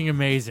fucking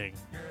amazing.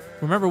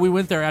 Remember, we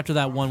went there after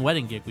that one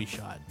wedding gig we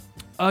shot.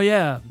 Oh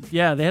yeah,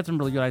 they had some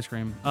really good ice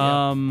cream.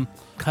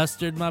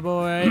 Custard, my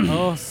boy.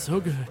 Oh, so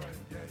good.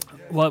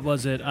 What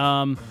was it?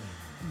 One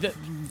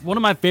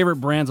of my favorite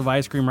brands of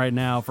ice cream right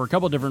now for a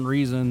couple of different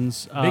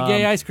reasons. Big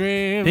Gay ice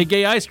cream. Big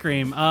Gay ice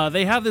cream.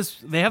 They have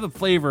a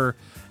flavor.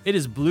 It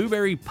is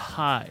blueberry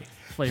pie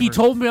flavor. He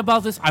told me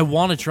about this. I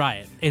want to try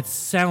it. It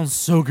sounds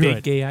so good.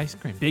 Big gay ice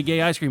cream. Big Gay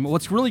ice cream.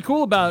 What's really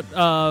cool about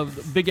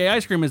Big Gay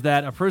ice cream is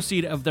that a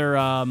proceed of their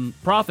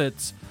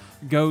profits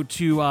go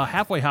to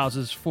halfway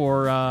houses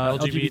for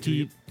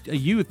LGBT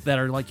youth that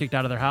are like kicked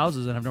out of their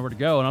houses and have nowhere to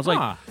go. And I was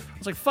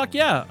like, fuck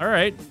yeah, all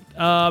right.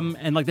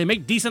 And like they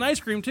make decent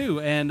ice cream too.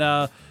 And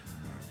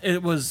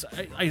it was,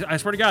 I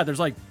swear to God, there's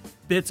like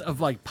bits of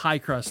like pie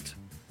crust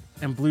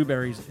and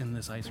blueberries in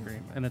this ice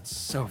cream, and it's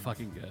so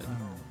fucking good.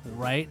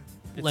 Right?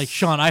 Like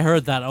Sean, I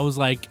heard that. I was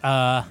like,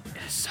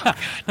 It's so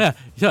good.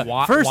 yeah,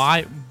 Why, first,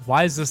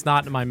 why is this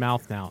not in my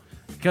mouth now?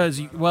 Because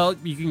you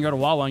can go to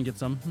Wawa and get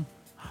some.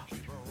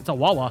 It's a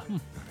Wawa.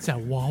 Is that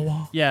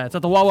Wawa? Yeah, it's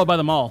at the Wawa by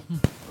the mall.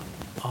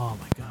 Oh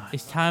my god.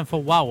 it's time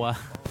for Wawa.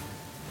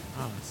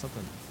 Oh,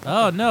 something.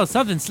 Oh no,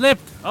 something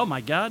slipped. Oh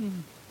my God.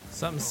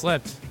 Something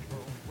slipped.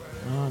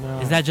 Oh no.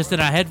 Is that just in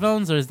our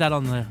headphones or is that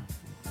on the?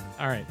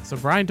 All right? So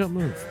Brian, don't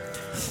move.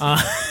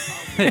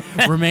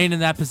 Remain in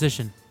that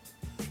position.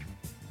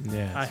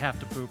 Yeah. I have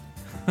to poop.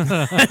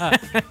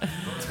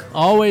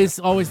 Always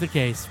the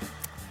case.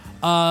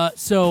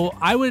 So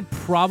I would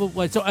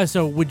probably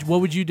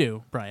what would you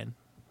do, Brian?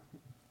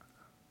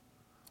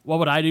 What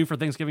would I do for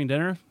Thanksgiving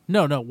dinner?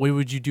 No. What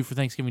would you do for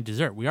Thanksgiving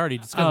dessert? We already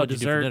discussed what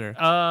dessert. you do for dinner.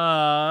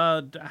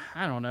 I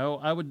don't know.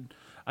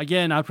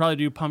 I'd probably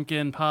do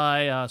pumpkin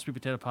pie, sweet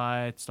potato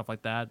pie, stuff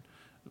like that.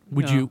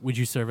 Would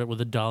you serve it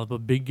with a dollop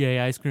of Big Gay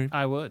ice cream?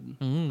 I would.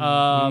 Big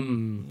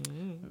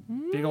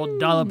old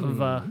dollop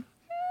of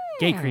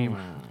gay cream.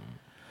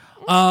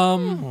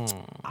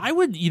 I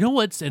would. You know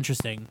what's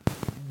interesting?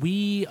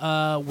 We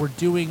were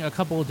doing a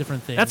couple of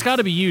different things. That's got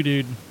to be you,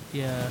 dude.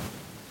 Yeah.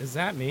 Is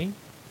that me?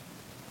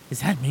 Is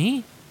that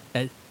me?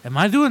 Am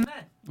I doing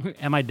that?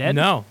 Am I dead?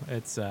 No,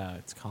 it's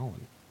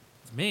Colin.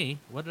 It's me.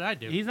 What did I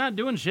do? He's not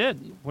doing shit.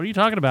 What are you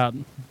talking about?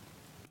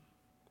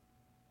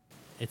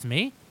 It's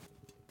me.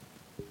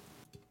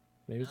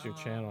 Maybe it's your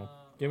channel.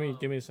 Give me a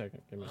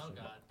second. Give me a second.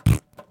 God.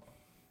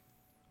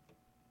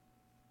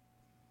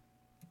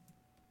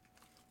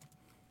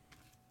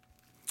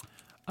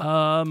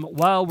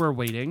 While we're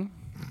waiting,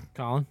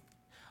 Colin.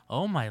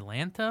 Oh, my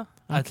Lanta? Okay.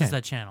 That's just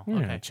that channel. Yeah,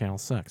 Okay. channel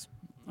sucks.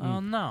 Oh,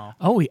 no.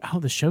 Oh,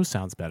 the show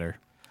sounds better.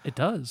 it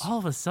does. All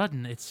of a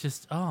sudden, it's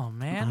just, oh,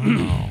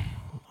 man.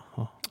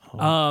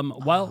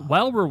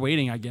 While we're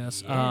waiting, I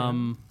guess.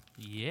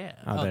 Yeah.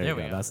 Oh, there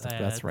we you go. go. That's the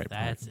right part.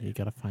 That's You it.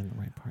 got to find the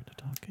right part to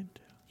talk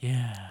into.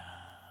 Yeah.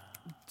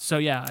 So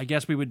yeah, I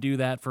guess we would do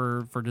that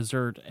for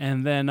dessert,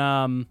 and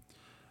then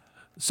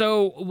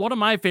so one of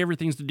my favorite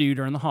things to do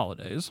during the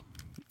holidays,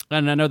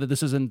 and I know that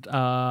this isn't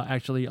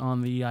actually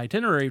on the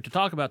itinerary to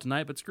talk about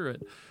tonight, but screw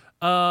it.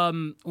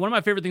 One of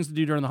my favorite things to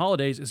do during the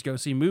holidays is go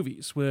see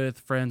movies with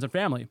friends and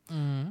family.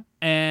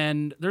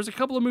 And there's a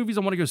couple of movies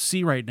I want to go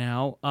see right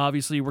now.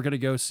 Obviously, we're going to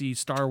go see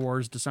Star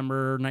Wars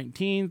December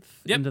 19th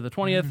into the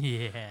 20th.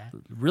 Yeah.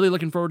 Really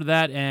looking forward to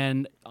that.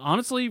 And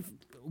honestly,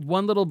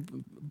 one little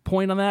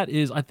point on that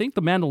is I think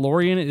The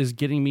Mandalorian is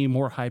getting me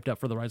more hyped up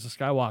for The Rise of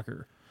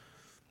Skywalker.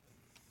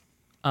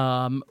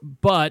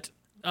 But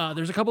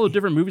there's a couple of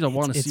different movies I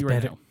want to see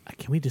right now.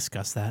 Can we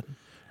discuss that?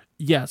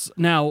 Yes.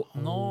 Now,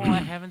 No, I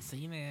haven't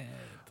seen it.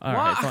 all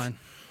right, fine.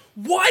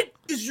 What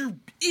is your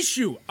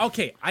issue?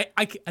 Okay,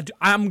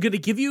 I'm gonna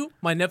give you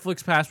my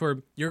Netflix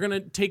password. You're gonna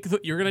take Disney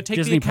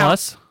the account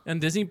Plus?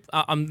 and Disney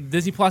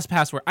Plus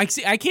password. I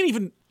can't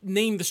even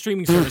name the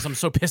streaming service. I'm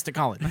so pissed at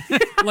Colin.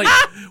 Like,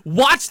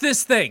 watch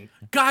this thing.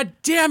 God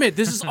damn it!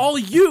 This is all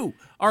you.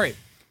 All right.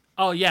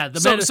 Oh yeah,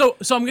 So I'm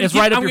gonna it's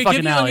right up your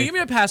fucking I'm alley. gonna give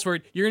you a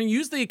password. You're gonna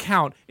use the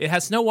account. It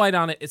has Snow White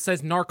on it. It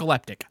says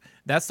narcoleptic.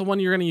 That's the one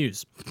you're gonna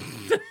use.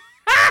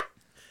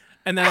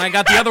 And then I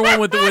got the other one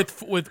with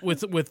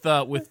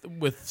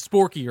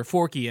Sporky or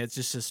Forky. It's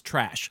just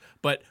trash.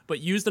 But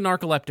use the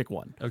narcoleptic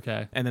one.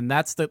 Okay. And then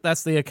that's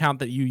the account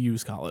that you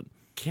use, Colin.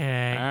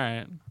 Okay. All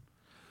right.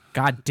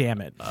 God damn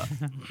it.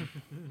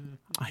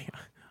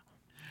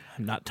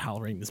 I'm not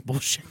tolerating this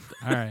bullshit.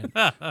 All right.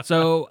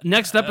 So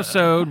next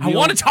episode, I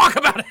want to talk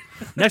about it.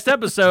 Next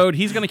episode,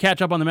 he's going to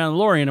catch up on The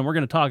Mandalorian, and we're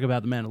going to talk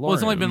about The Mandalorian. Well,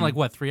 it's only been like,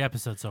 what, 3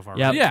 episodes so far?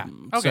 Yep. Right? Yeah.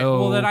 Okay, So,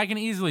 well, then I can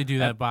easily do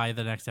that by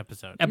the next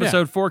episode.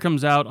 episode 4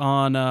 comes out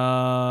on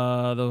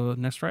the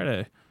next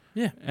Friday.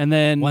 Yeah. And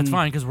then... Well, that's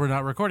fine, because we're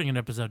not recording an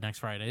episode next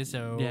Friday,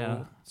 so...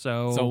 Yeah.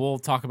 So So we'll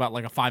talk about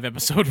like a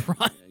 5-episode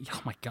run.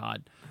 oh my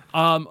God.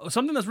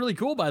 Something that's really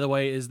cool, by the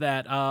way, is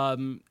that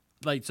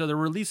so they're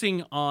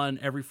releasing on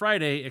every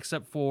Friday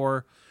except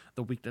for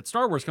the week that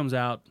Star Wars comes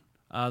out,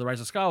 The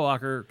Rise of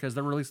Skywalker, because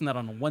they're releasing that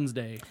on a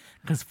Wednesday.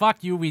 Because fuck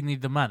you, we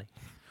need the money.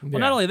 Well,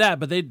 not only that,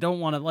 but they don't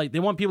want to they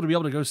want people to be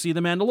able to go see The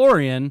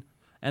Mandalorian,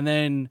 and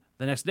then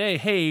the next day,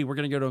 hey, we're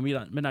gonna go to a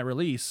midnight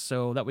release,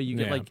 so that way you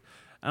get Yeah.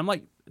 I'm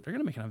like, they're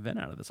gonna make an event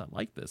out of this. I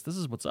like this. This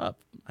is what's up.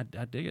 I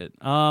dig it.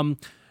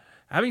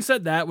 Having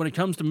said that, when it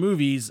comes to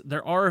movies,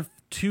 there are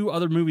 2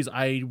 other movies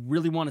I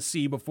really want to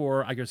see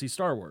before I go see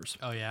Star Wars.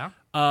 Oh, yeah?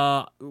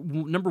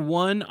 Number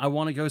 1, I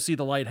want to go see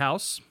The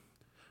Lighthouse.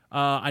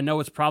 I know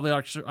it's probably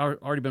actually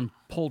already been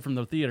pulled from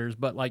the theaters,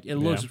 but like it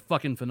looks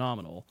fucking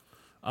phenomenal.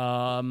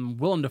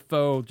 Willem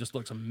Dafoe just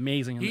looks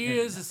amazing. He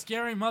is a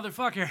scary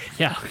motherfucker.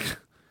 Yeah.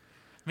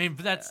 I mean,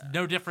 but that's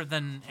no different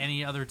than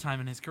any other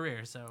time in his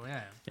career, so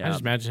yeah. I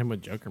just imagine him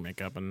with Joker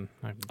makeup and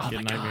I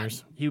get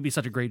nightmares. He would be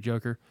such a great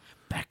Joker.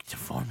 Back to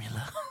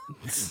formula.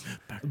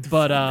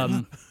 But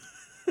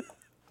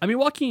I mean,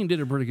 Joaquin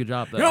did a pretty good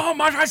job though. How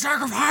much I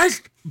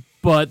sacrificed?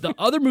 But the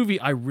other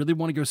movie I really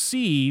want to go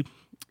see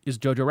is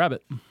Jojo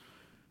Rabbit.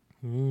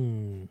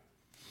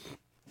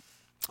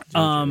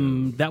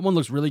 That one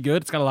looks really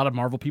good. It's got a lot of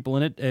Marvel people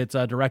in it. It's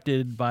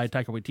directed by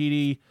Taika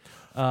Waititi,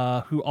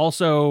 who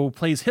also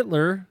plays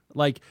Hitler.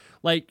 Like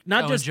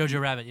not just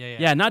Jojo Rabbit, yeah.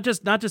 yeah, not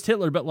just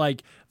Hitler, but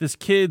like this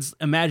kid's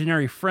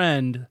imaginary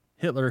friend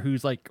Hitler,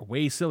 who's like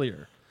way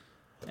sillier.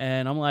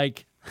 And I'm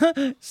like,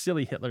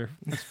 silly Hitler.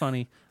 That's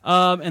funny.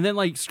 And then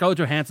like Scarlett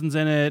Johansson's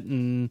in it,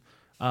 and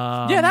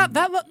Yeah,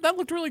 that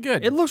looked really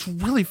good. it looks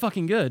really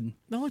fucking good.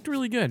 That looked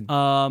really good.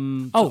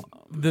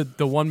 The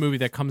one movie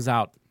that comes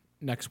out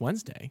next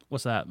Wednesday,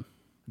 what's that?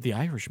 The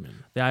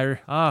Irishman. The I heard-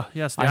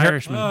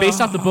 Irishman.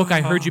 Based off the book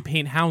I Heard You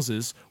Paint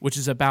Houses, which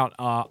is about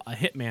a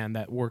hitman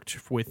that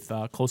worked with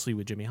closely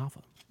with Jimmy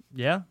Hoffa.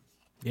 Yeah.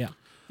 Yeah,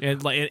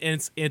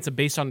 and it's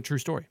based on a true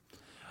story.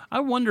 I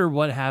wonder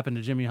what happened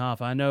to Jimmy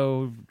Hoffa. I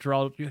know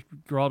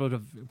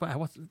Geraldo.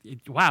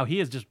 Wow,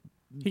 he is just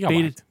He got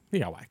baited. whacked. He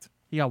got whacked.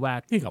 He got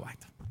whacked. He got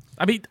whacked.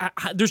 I mean,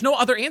 there's no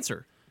other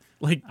answer.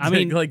 Like, I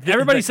mean, like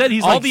everybody said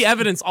he's all like- the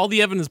evidence. All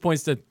the evidence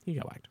points to he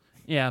got whacked.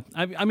 Yeah,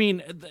 I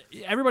mean,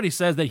 everybody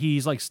says that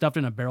he's like stuffed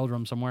in a barrel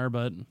drum somewhere,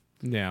 but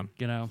Yeah.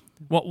 you know,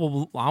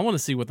 Well, I want to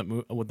see what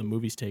the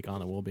movie's take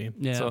on it will be.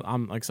 Yeah. So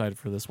I'm excited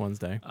for this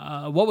Wednesday.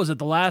 what was it?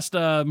 The last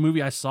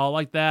movie I saw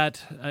like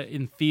that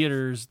in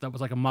theaters that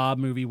was like a mob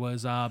movie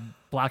was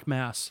Black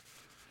Mass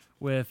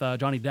with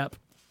Johnny Depp,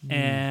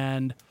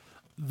 and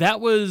that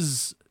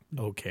was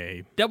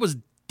Okay.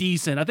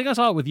 decent. I think I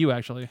saw it with you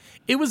actually.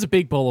 It was a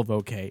big bowl of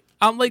okay.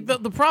 Like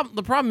the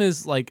problem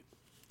is like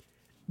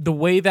the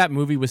way that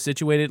movie was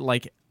situated.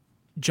 Like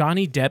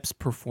Johnny Depp's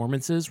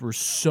performances were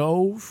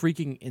so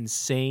freaking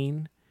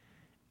insane,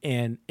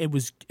 and it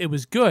was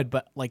good.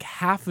 But like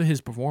half of his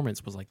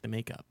performance was like the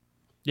makeup,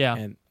 Yeah,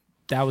 and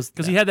that was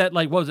because he had that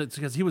like what was it?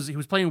 Because he was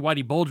playing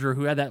Whitey Bulger,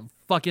 who had that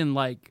fucking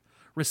like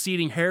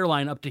receding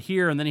hairline up to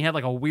here, and then he had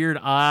like a weird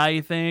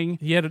eye thing.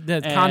 He had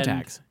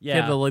contacts. Yeah.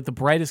 He had like the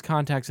brightest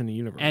contacts in the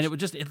universe. And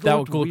it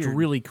looked weird.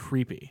 really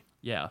creepy.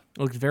 Yeah.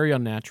 It looked very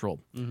unnatural.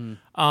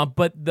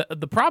 But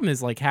the problem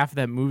is like half of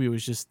that movie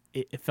was just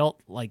it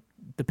felt like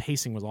the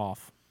pacing was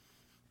off.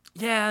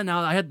 Yeah,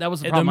 no, that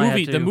was the problem. I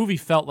had too. The movie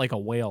felt like a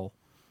whale.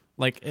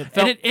 Like it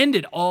felt, and it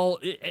ended all.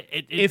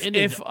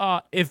 If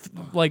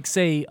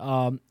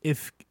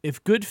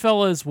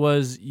Goodfellas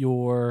was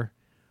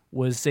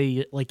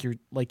say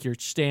your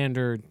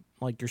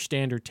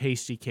standard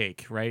tasty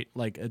cake, right?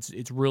 Like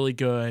it's really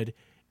good.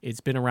 It's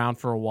been around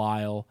for a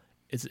while.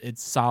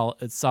 It's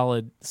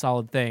solid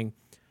thing.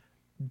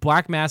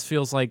 Black Mass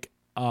feels like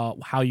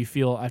how you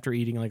feel after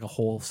eating like a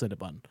whole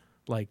Cinnabon,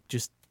 like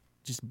just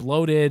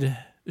bloated,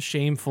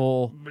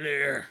 shameful.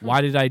 Blech.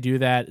 Why did I do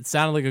that? It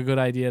sounded like a good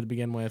idea to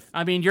begin with.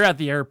 I mean, you're at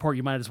the airport,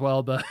 you might as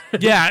well, but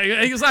yeah,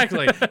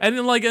 exactly. And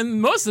then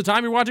and most of the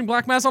time you're watching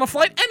Black Mass on a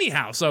flight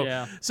anyhow. So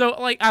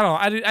like I don't know.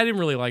 I didn't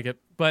really like it,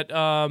 but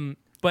I'm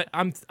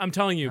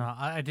telling you,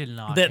 I did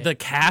not. The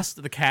cast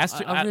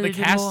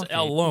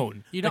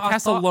alone. You know, the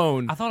cast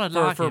alone. I thought I'd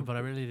like it, but I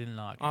really didn't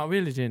like it. I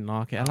really didn't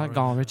like it. I like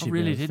Guy Ritchie. I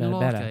really didn't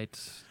like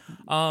it.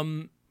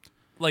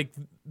 Like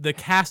the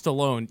cast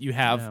alone, you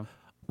have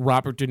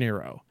Robert De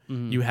Niro,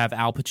 you have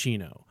Al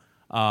Pacino,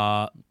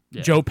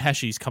 Joe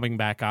Pesci's coming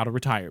back out of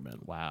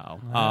retirement. Wow.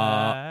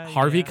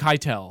 Harvey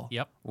Keitel.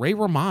 Yep. Ray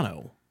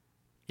Romano.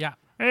 Yeah.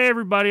 Hey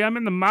everybody, I'm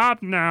in the mob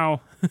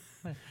now.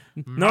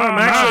 No, I'm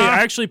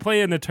actually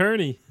playing an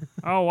attorney.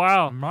 Oh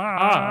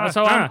wow!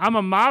 So I'm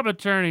a mob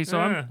attorney, so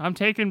I'm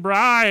taking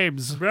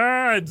bribes.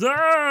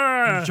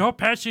 Joe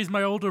Pesci's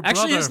my older brother.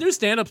 Actually, his new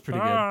stand-up's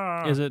pretty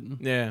good. Is it?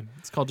 Yeah,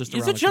 it's called Just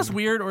Is Around it the just Corner.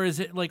 weird, or is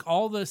it like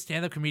all the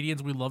stand-up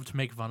comedians we love to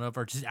make fun of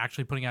are just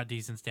actually putting out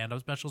decent stand-up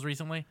specials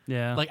recently?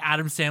 Yeah. Like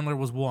Adam Sandler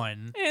was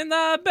one. And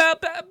Bill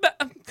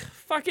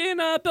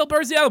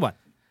Burr's the other one.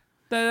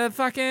 The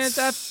fucking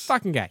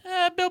guy.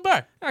 Bill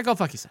Burr. Go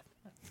fuck yourself.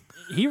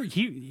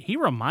 He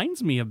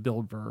reminds me of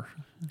Bill Burr.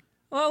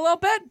 A little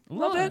bit.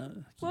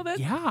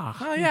 Yeah.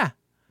 Oh yeah.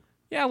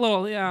 Yeah, a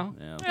little. Yeah.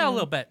 Yeah, a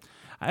little bit.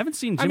 I haven't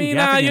seen Jim I mean,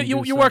 Gaffigan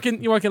you're do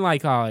working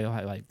like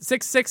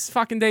six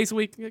fucking days a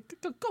week.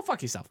 Go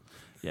fuck yourself.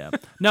 Yeah.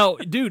 No,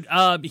 dude,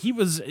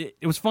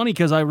 it was funny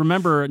because I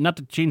remember, not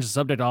to change the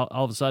subject all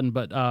of a sudden,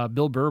 but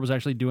Bill Burr was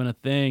actually doing a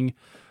thing.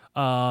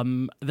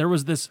 There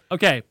was this,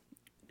 okay,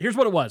 here's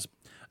what it was.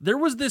 There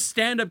was this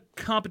stand-up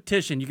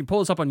competition. You can pull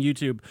this up on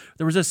YouTube.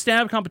 There was a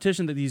stand-up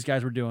competition that these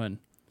guys were doing.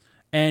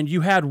 And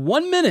you had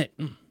 1 minute.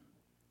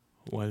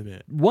 1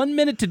 minute. 1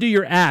 minute to do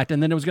your act,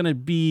 and then it was going to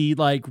be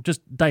like just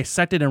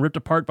dissected and ripped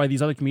apart by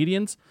these other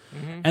comedians.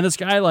 Mm-hmm. And this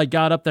guy like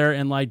got up there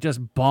and like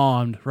just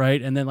bombed,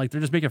 right? And then like they're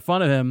just making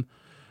fun of him.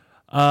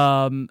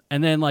 And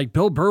then like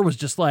Bill Burr was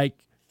just like,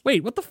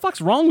 wait, what the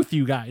fuck's wrong with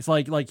you guys?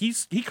 Like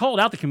he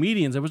called out the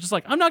comedians. It was just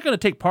like, I'm not going to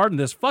take part in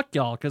this. Fuck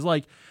y'all. Because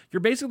like you're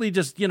basically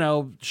just,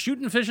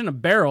 shooting fish in a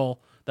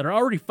barrel that are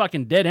already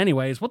fucking dead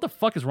anyways. What the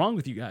fuck is wrong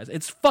with you guys?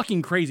 It's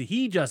fucking crazy.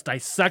 He just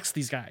dissects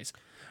these guys.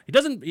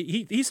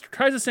 He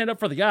tries to stand up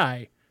for the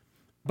guy,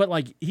 but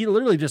like he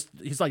literally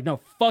he's like,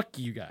 no, fuck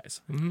you guys.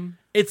 Mm-hmm.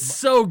 It's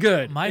so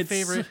good. My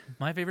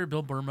favorite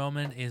Bill Burr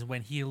moment is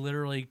when he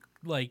literally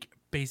like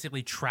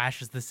basically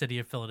trashes the city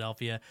of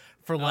Philadelphia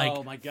for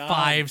like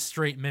 5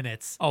 straight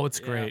minutes. Oh, it's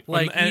great. Yeah.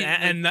 Like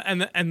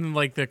and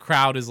like the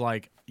crowd is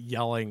like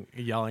yelling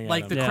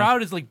like at him. the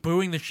crowd is like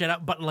booing the shit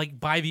out, but like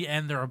by the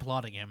end they're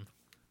applauding him.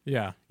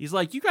 Yeah. He's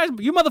like, you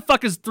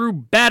motherfuckers threw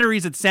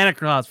batteries at Santa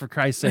Claus, for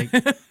Christ's sake.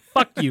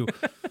 Fuck you.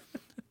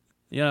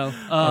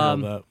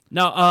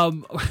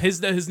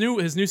 His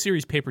new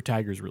series Paper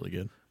Tiger is really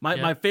good.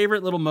 My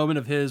favorite little moment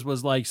of his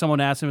was like someone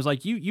asked him, was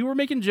like, you were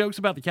making jokes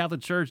about the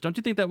Catholic Church. Don't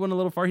you think that went a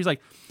little far? He's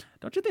like,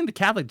 don't you think the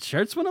Catholic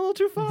Church went a little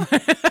too far?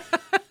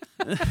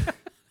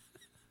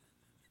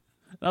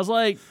 I was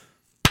like,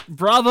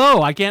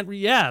 bravo! I can't.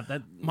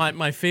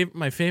 My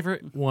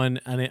favorite one,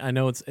 and I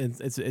know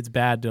it's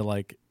bad to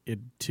like it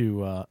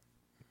to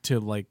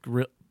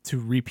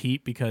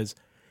repeat, because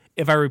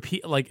if I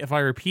repeat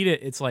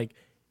it, it's like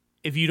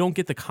if you don't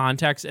get the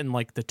context and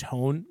like the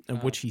tone in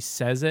which he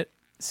says it,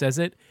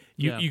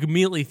 you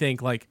immediately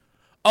think like,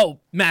 oh,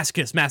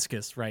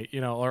 masochist, right?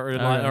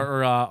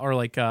 Or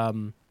like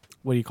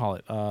what do you call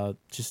it?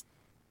 Just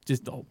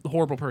a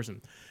horrible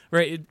person,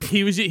 right?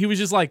 He was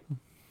just like,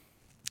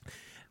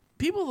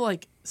 people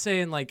like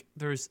saying like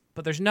there's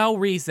no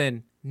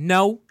reason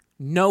to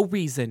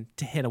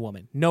hit a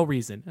woman, no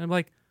reason. And I'm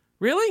like,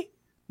 really?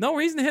 No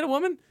reason to hit a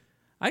woman?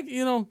 I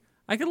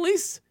could at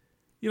least,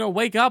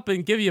 wake up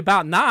and give you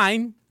about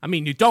 9. I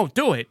mean, you don't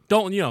do it.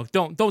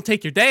 Don't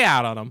take your day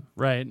out on them.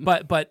 Right.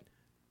 But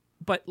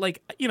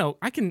like,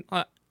 I can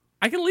at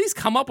least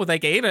come up with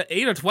like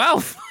 8 or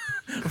 12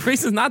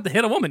 reasons not to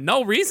hit a woman.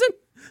 No reason.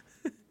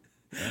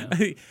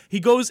 Yeah. He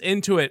goes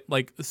into it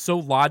like so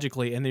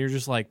logically, and then you're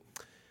just like,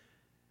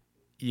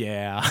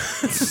 yeah.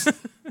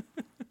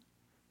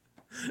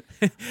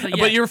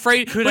 But you're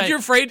afraid.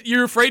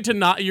 You're afraid to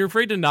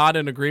nod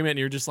in agreement, and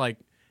you're just like,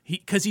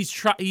 because he's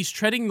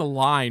treading the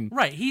line.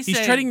 Right. He's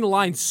treading the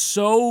line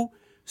so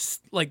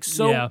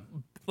so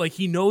like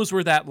he knows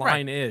where that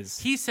line is.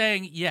 He's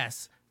saying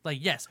yes,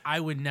 I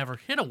would never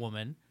hit a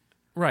woman,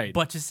 Right.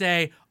 but to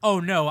say, oh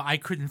no, I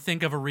couldn't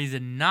think of a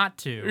reason not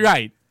to.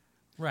 Right.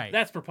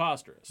 That's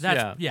preposterous.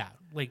 That's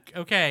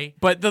okay.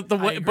 But the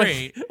way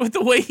but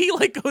the way he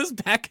like goes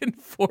back and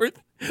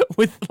forth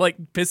with like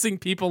pissing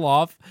people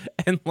off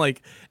and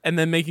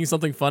then making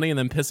something funny and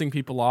then pissing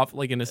people off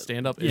like in a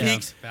stand up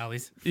Peaks,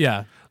 valleys.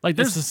 Yeah. Like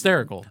It's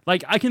hysterical.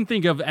 Like I can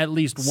think of at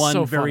least one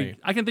So very funny.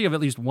 I can think of at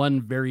least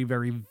one very,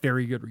 very,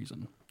 very good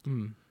reason.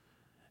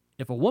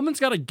 If a woman's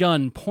got a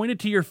gun pointed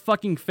to your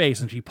fucking face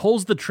and she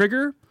pulls the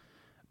trigger,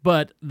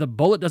 but the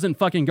bullet doesn't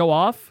fucking go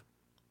off,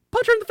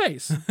 punch her in the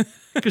face.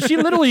 Because she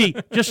literally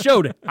just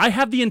showed, I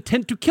have the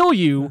intent to kill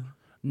you,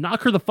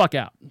 knock her the fuck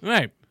out.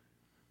 Right.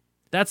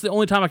 That's the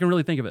only time I can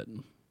really think of it.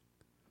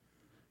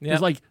 Yeah.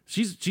 It's like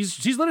she's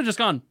literally just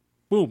gone,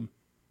 boom.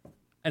 And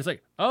it's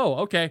like, oh,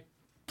 okay.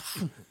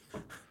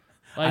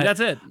 That's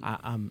it.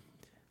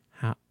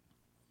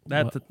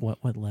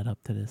 What led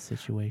up to this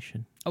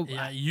situation? Oh,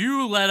 Yeah,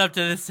 you led up to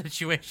this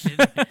situation.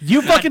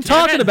 you fucking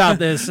talking about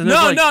this? And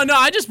No, it's like, no.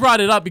 I just brought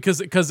it up because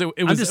it was just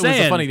it was a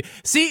saying. funny.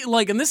 See,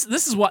 like, and this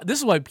is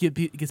why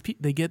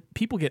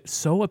people get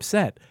so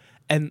upset,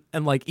 and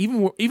like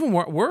even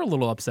we're a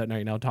little upset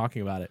right now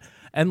talking about it,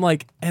 and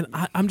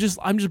I'm just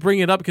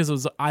bringing it up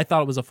because I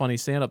thought it was a funny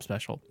stand up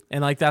special,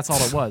 and like that's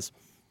all it was,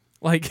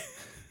 like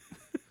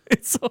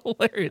it's so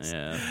hilarious.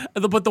 Yeah.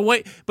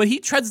 But he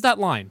treads that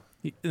line.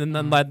 And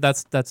then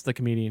that's the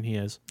comedian he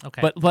is.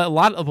 Okay. But a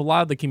lot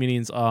of the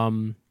comedians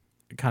kind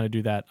of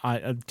do that.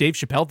 Dave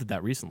Chappelle did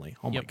that recently.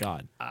 Oh my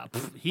god.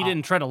 He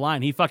didn't tread a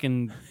line. He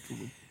fucking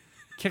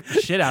kicked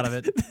the shit out of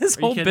it. This Are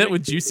you whole kidding bit me?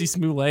 with Juicy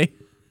Smollett.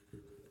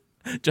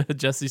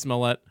 Jesse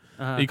Smollett.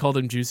 He called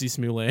him Juicy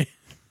Smollett.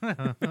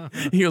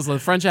 He was a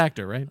French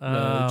actor, right?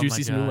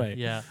 Juicy my God, Smollett.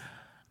 Yeah.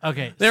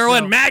 Okay. They were so-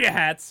 wearing MAGA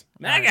hats.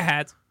 MAGA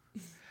hats.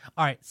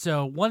 All right.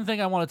 So one thing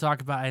I want to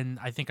talk about, and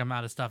I think I'm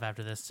out of stuff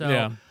after this. So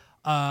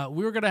Yeah.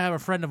 we were going to have a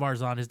friend of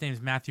ours on. His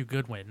name's Matthew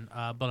Goodwin.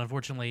 But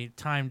unfortunately,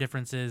 time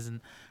differences,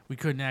 and we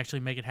couldn't actually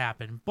make it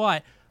happen.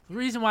 But the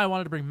reason why I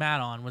wanted to bring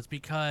Matt on was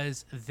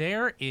because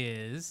there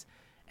is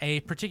a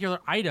particular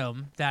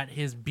item that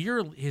his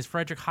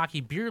Frederick Hockey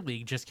Beer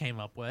League just came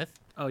up with.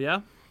 Oh,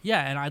 yeah?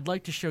 Yeah, and I'd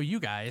like to show you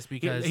guys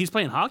because He's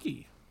playing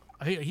hockey.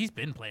 he's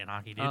been playing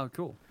hockey, dude. Oh,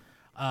 cool.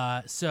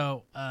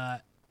 So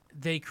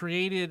they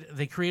created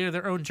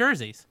their own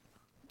jerseys.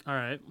 All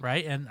right.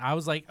 Right? And I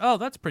was like, oh,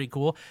 that's pretty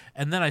cool.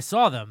 And then I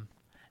saw them,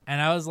 and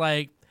I was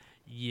like,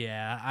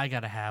 yeah, I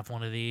gotta have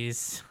one of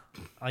these.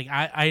 Like,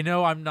 I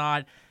know I'm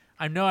not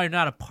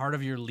a part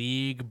of your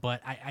league,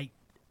 but I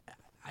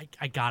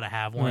gotta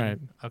have one. Right.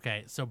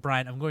 Okay, so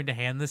Brian, I'm going to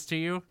hand this to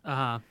you,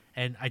 Uh-huh.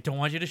 and I don't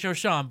want you to show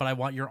Sean, but I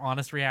want your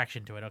honest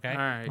reaction to it. Okay? All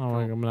right.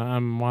 Oh,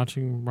 I'm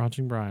watching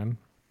Brian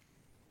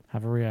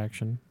have a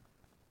reaction.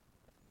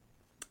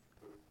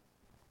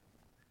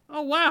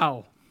 Oh,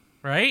 wow.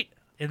 Right?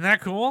 Isn't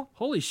that cool?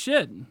 Holy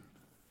shit.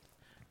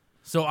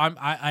 So I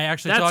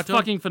actually That's talked to him.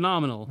 fucking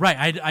phenomenal.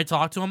 Right. I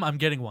talked to him. I'm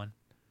getting one.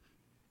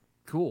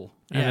 Cool.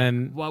 Yeah.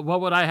 And then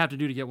What would I have to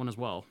do to get one as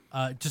well?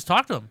 Just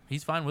talk to him.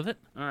 He's fine with it.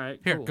 All right.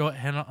 Here, cool. go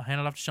hand it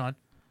off to Sean.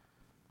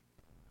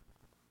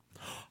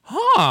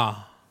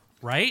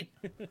 Right?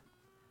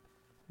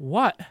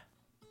 what?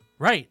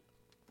 Right.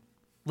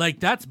 Like,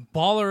 that's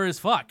baller as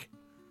fuck.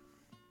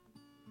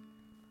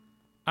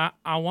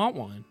 I want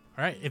one.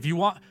 All right. If you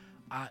want,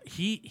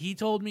 he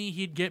told me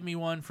he'd get me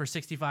one for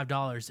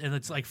 $65, and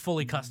it's like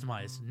fully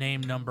customized,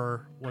 name,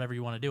 number, whatever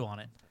you want to do on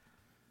it.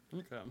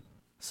 Okay.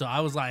 So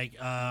I was like,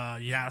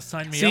 yeah,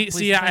 sign me up. See,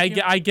 Please, thank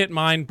you. I get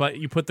mine, but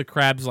you put the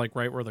crabs like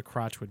right where the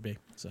crotch would be.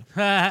 So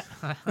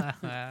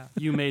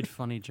You made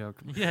funny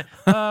joke. Yeah,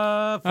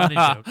 funny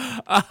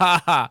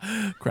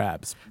joke.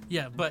 crabs.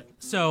 Yeah, but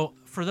so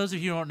for those of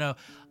you who don't know,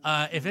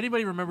 if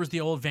anybody remembers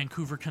the old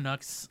Vancouver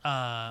Canucks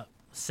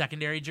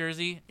secondary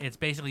jersey, it's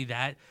basically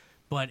that,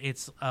 but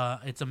it's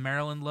a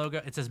Maryland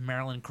logo. It says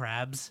Maryland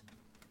Crabs,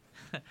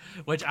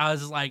 which I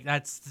was just like,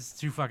 that's just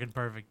too fucking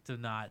perfect to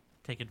not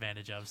take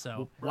advantage of.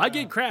 So Why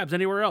get crabs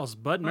anywhere else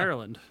but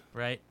Maryland?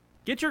 right,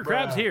 Get your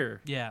crabs here.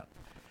 yeah.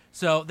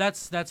 So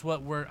that's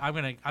what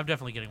I'm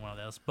definitely getting one of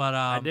those. But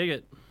I dig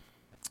it.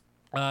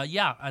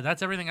 yeah,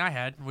 that's everything I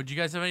had. Would you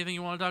guys have anything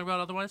you want to talk about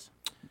otherwise?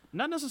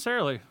 Not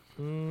necessarily.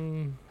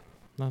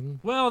 Nothing.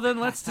 Well, then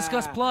let's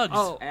discuss plugs.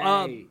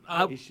 Hey,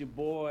 it's your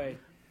boy.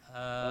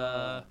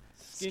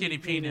 Skinny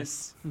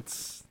penis.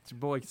 It's your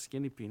boy,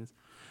 Skinny Penis.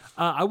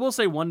 I will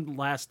say one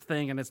last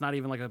thing, and it's not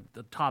even like a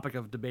topic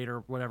of debate or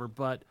whatever,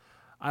 but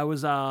I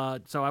was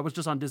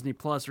just on Disney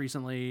Plus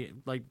recently,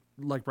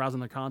 like browsing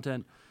the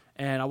content,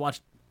 and I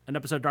watched an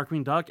episode of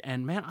Darkwing Duck,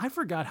 and man, I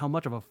forgot how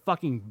much of a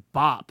fucking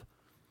bop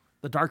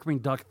the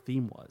Darkwing Duck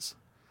theme was.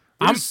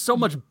 There's so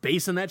much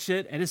bass in that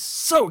shit, and it's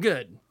so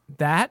good.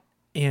 That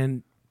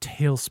and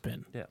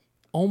Tailspin. Yeah.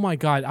 Oh my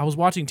god, I was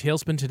watching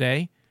Tailspin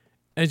today,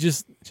 and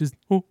just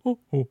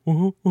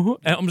and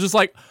I'm just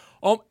like,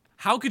 oh,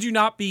 how could you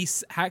not be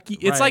hacky?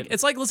 It's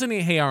like listening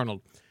to Hey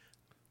Arnold,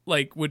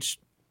 like which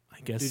I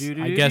guess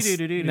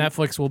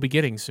Netflix will be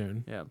getting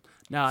soon. Yeah.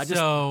 No, I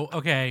just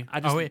okay.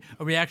 Are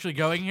we actually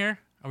going here?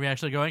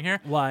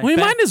 why? We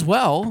might as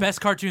well. Best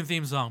cartoon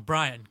theme song.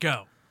 Brian,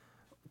 go.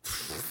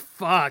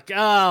 Fuck!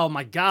 Oh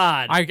my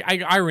god!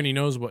 I already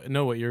know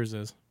what yours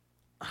is.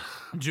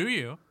 Do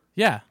you?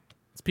 Yeah,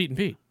 it's Pete and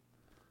Pete.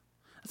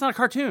 It's not a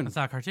cartoon. It's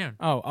not a cartoon.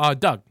 Oh,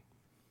 Doug.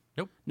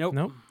 Nope.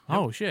 Nope.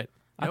 Oh shit.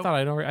 I Nope. thought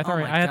I thought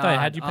my I had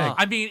God. you picked.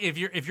 I mean, if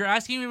you're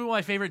asking me what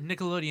my favorite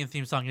Nickelodeon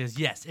theme song is,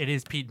 yes, it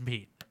is Pete and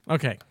Pete.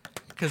 Okay.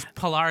 Because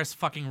Polaris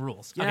fucking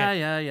rules. Yeah,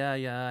 Okay.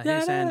 yeah.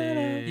 Hey,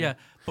 Sandy. Yeah.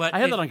 But I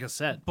had that on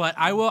cassette. But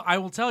I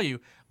will tell you,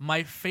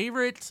 my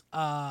favorite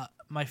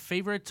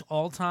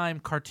all-time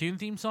cartoon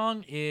theme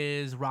song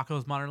is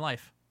Rocko's Modern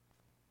Life.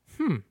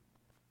 You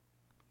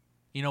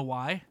know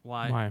why?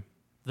 Why?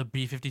 The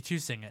B-52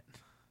 sing it.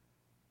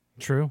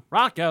 True.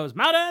 Rocko's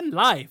Modern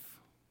Life.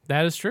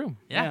 That is true.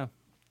 Yeah.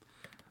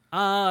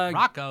 Rocko's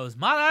Rocko's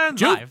Modern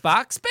Life.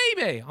 Jukebox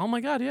baby. Oh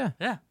my god, yeah.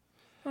 Yeah.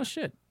 Oh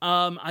shit.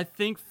 I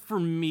think for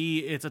me,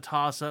 it's a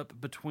toss-up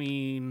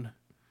between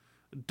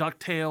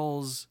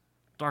DuckTales,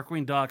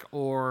 Darkwing Duck,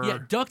 or Yeah,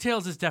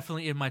 DuckTales is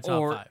definitely in my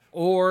top 5.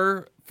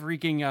 or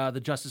freaking the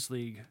Justice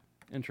League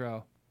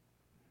intro.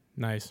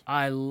 Nice.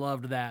 I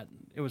loved that.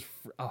 It was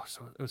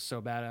it was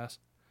so badass.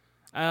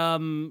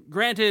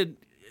 Granted,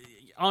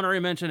 honorary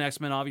mention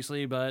X-Men,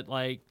 obviously, but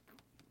like,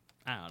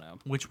 I don't know.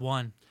 Which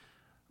one?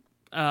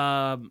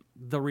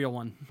 The real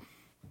one.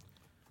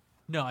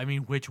 No, I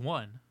mean which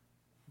one?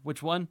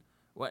 Which one?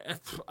 What?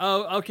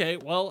 Oh, okay.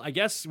 Well, I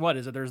guess what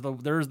is it? There's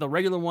the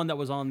regular one that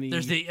was on the.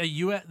 There's the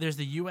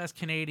U.S.,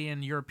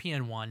 Canadian,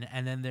 European one,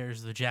 and then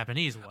there's the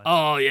Japanese one.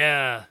 Oh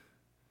yeah,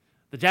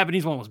 the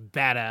Japanese one was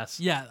badass.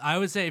 Yeah, I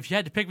would say if you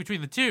had to pick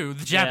between the two,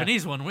 the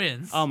Japanese one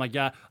wins. Oh my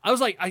god, I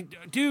was like,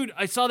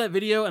 I saw that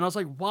video and I was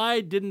like,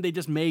 why didn't they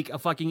just make a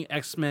fucking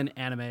X-Men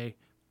anime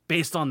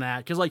based on that?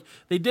 Because like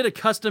they did a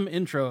custom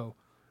intro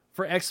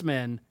for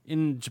X-Men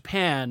in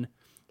Japan.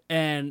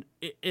 And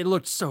it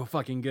looked so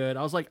fucking good.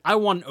 I was like, I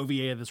want an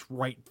OVA of this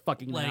right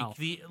fucking now.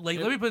 Let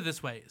me put it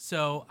this way.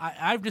 So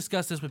I've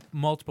discussed this with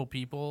multiple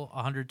people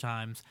 100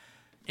 times.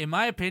 In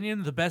my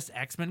opinion, the best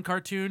X-Men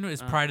cartoon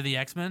is Pride of the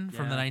X-Men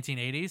from the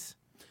 1980s.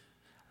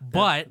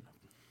 But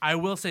I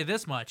will say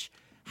this much.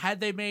 Had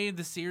they made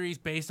the series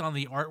based on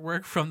the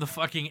artwork from the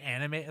fucking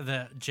anime,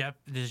 the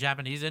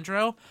Japanese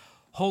intro,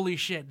 holy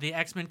shit, the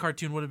X-Men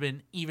cartoon would have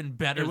been even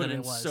better than it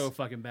was. So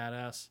fucking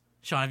badass.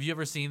 Sean, have you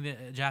ever seen the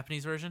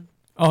Japanese version?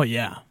 Oh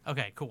yeah.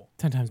 Okay, cool.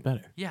 10 times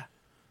better. Yeah.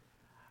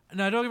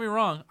 Now, don't get me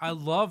wrong. I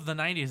love the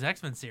 90s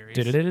X-Men series.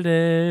 Yeah.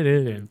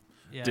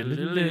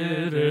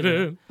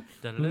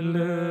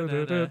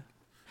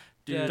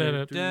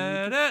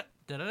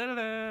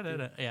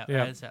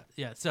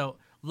 Yeah. So,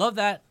 love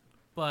that.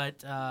 But,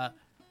 but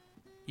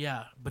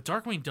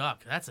Darkwing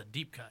Duck, that's a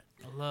deep cut.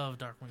 I love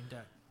Darkwing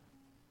Duck.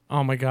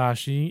 Oh my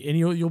gosh. And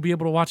you'll be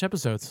able to watch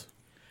episodes.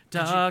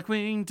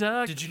 Darkwing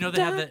Duck. Did you know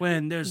they have that?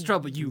 When there's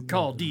trouble, you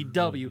call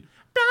DW.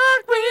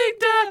 Darkwing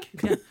Duck.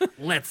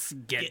 Let's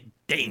get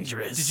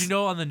dangerous. Did you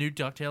know on the new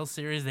DuckTales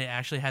series they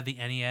actually had the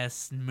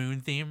NES Moon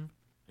theme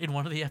in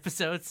one of the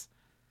episodes?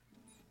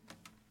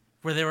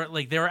 Where they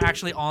were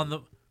actually on the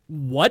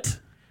what?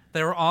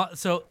 They were on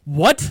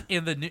what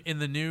in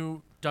the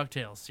new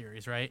DuckTales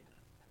series, right?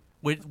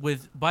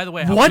 With by the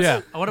way, what?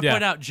 I want to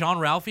point out John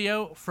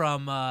Ralphio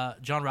from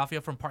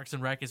Parks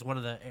and Rec is one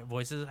of the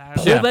voices.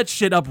 Pull that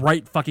shit up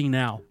right fucking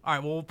now. All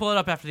right, well we'll pull it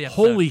up after the episode.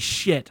 Holy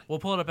shit! We'll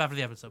pull it up after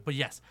the episode. But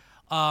yes,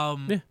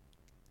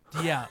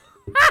 yeah.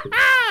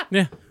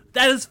 That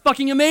is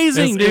fucking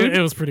amazing, dude.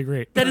 It was pretty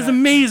great. That is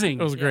amazing.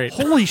 It was great.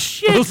 Holy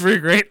shit! It was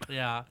pretty great.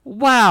 Yeah.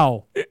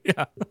 Wow.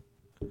 Yeah.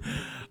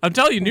 I'm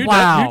telling you, new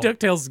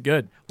DuckTales is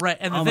good. Right,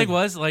 and the thing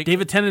was, like,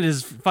 David Tennant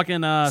is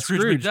fucking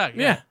Scrooge. McDuck,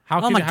 Yeah.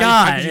 Oh my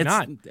god! Could you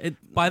not?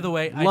 By the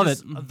way, love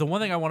it. The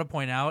one thing I want to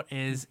point out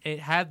is it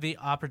had the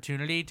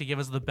opportunity to give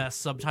us the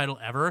best subtitle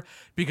ever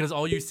because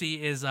all you see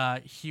is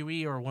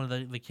Huey or one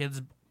of the kids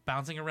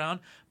bouncing around,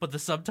 but the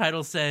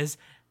subtitle says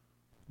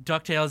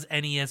DuckTales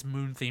NES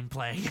Moon theme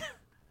playing.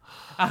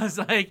 I was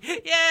like,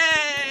 yay!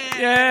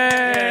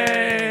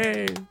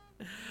 Yay!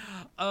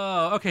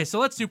 Oh, okay. So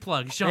let's do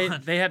plugs, Sean.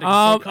 They had.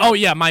 Oh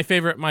yeah, my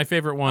favorite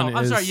one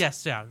I'm is. sorry.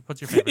 Yes, yeah. What's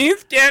your favorite?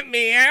 It's get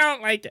me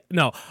out like that.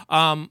 No,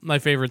 my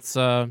favorite's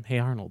Hey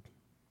Arnold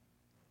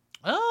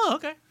Oh,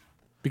 okay.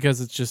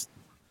 because it's just.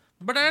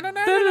 My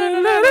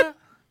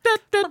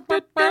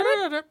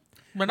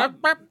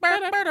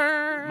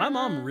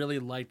mom really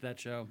liked that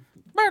show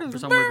for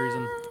some weird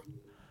reason.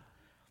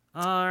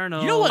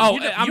 Arnold. You know what? Oh,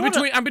 You know- I'm you wanna-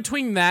 between. I'm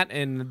between that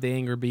and the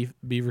Angry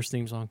Beavers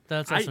theme song.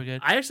 That's also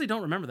good. I actually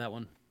don't remember that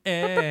one.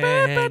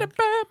 And-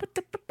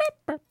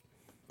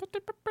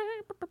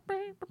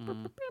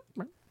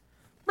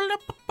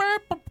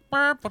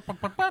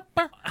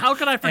 How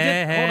could I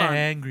forget? Hold on.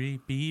 Angry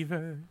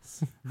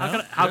Beavers.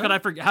 How could I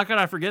forget? How could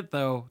I forget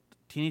though?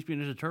 Teenage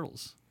Mutant Ninja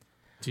Turtles.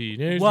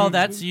 Well,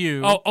 that's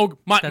you. The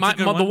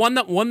That's a good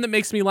one that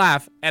makes me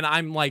laugh, and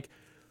I'm like,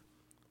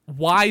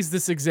 why does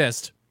this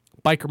exist?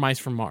 Biker Mice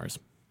from Mars.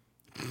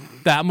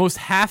 That most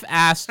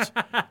half-assed.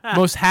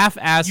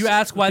 You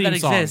ask why that theme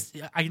song.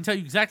 exists. I can tell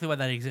you exactly why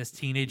that exists.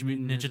 Teenage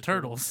Mutant Ninja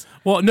Turtles.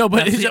 Well, no,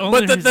 but That's the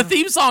only the reason.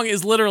 theme song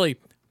is literally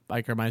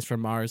Biker Mice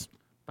from Mars.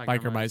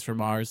 Biker Mice from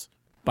Mars.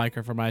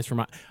 Biker from Mice from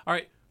Mars. All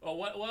right. Well,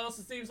 what else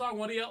is the theme song?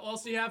 What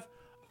else do you have?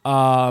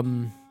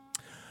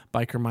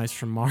 Biker Mice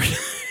from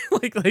Mars.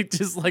 like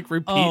just like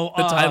repeat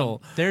the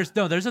title. There's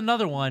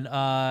another one.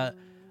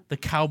 The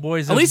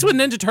Cowboys. At least with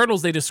Ninja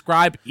Turtles, they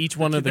describe each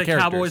one of the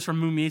characters. Cowboys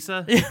from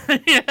Mumisa.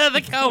 yeah,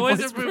 the Cowboys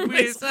of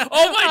movies.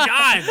 Oh my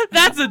God,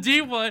 that's a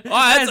deep one. oh,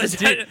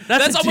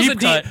 That's almost a deep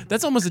cut.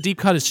 That's almost a deep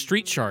cut as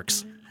Street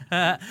Sharks.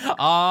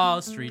 Oh,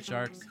 Street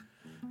Sharks.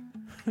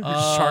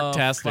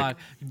 Sharktastic. Fuck.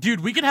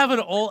 Dude, we could have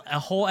a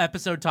whole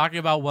episode talking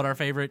about what our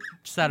favorite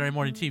Saturday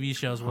morning TV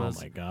shows was.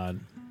 Oh my God.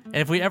 And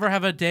if we ever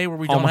have a day where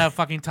we don't have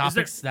fucking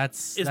topics,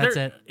 that's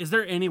it. Is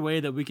there any way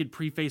that we could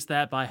preface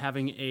that by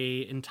having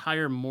a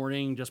entire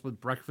morning just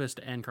with breakfast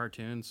and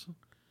cartoons?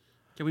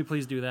 Can we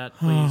please do that,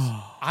 please?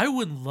 I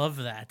would love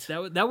that.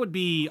 That would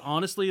be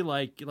honestly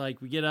like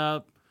we get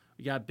up,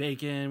 we got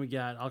bacon, we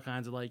got all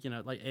kinds of like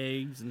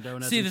eggs and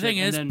donuts. See, and the shit, thing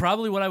and is, then-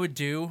 probably what I would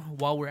do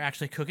while we're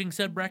actually cooking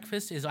said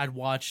breakfast is I'd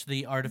watch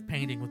The Art of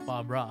Painting with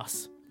Bob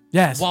Ross.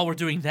 Yes. While we're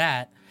doing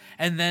that,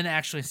 and then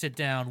actually sit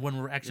down when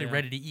we're actually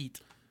ready to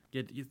eat.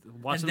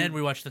 Then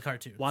we watch the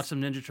cartoons. Watch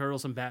some Ninja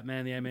Turtles and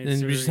Batman the animated And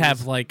series. we just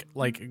have like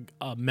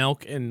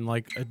milk in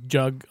like a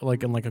jug,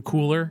 like in like a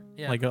cooler,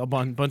 Yeah. like a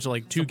bunch of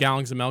like 2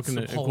 gallons of milk in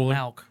some a whole cooler,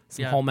 milk.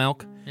 some Yeah. whole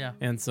milk, Yeah.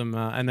 and some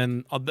and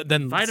then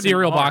Vitamin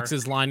cereal R.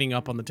 boxes lining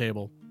up on the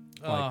table,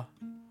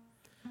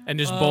 and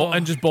just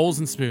bowls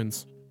and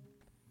spoons.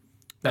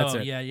 That's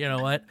it. Yeah, you know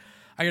what?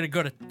 I gotta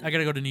go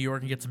to New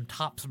York and get some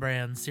Tops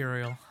brand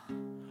cereal.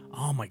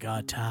 Oh my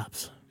God,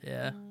 Tops.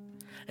 Yeah.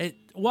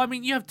 Well, I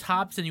mean, you have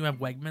Tops and you have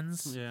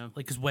Wegmans. Yeah. Like,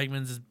 because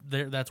Wegmans is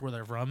that's where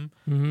they're from.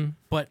 Mm-hmm.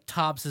 But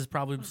Tops is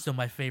probably still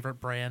my favorite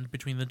brand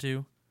between the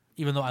two,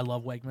 even though I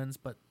love Wegmans.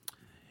 But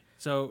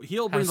So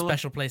he'll have bring a the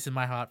special place in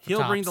my heart. For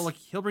he'll bring Tops.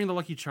 he'll bring the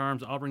Lucky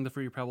Charms. I'll bring the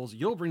Fruity Pebbles.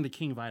 You'll bring the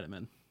King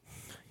Vitamin.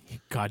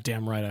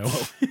 Goddamn right, I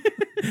will.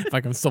 If I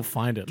can still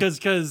find it.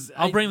 Because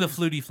I'll bring the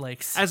Flutie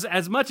Flakes.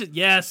 as much as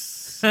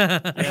yes.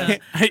 I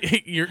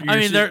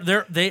mean,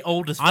 they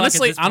old as fuck.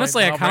 honestly, at this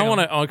point, I but kind I'll of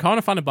bring want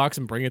to find a box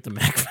and bring it to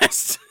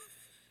MacFest.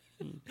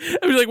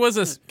 I'd be like, "What's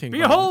this?" King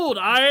Behold,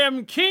 I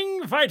am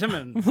King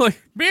Vitamin. Like,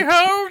 them.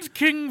 Behold,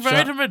 King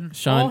Vitamin. All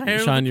Sean,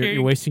 hail Sean, the you're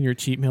king. wasting your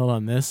cheat meal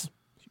on this.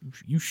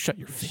 You shut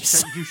your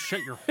face. You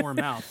shut your whore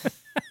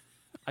mouth.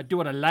 I do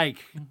what I like.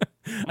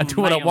 I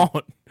do what I man.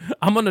 want.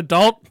 I'm an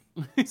adult,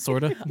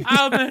 sorta.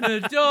 I'm an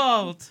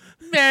adult,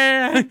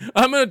 man.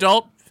 I'm an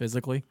adult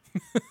physically.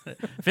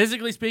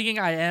 Physically speaking,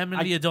 I am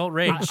in the adult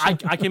range.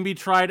 I can be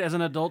tried as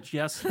an adult,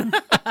 yes.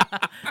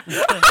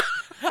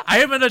 I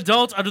am an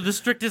adult under the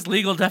strictest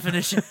legal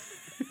definition.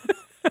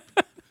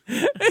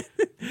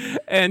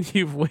 And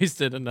you've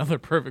wasted another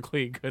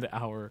perfectly good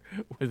hour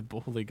with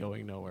Boldly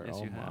Going Nowhere.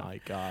 Oh my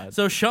God.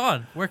 So,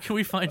 Sean, where can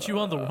we find you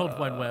on the World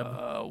Wide Web?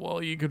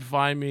 Well, you could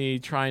find me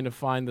trying to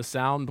find the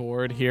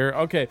soundboard here.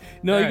 Okay.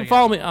 No, There you can you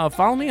follow me.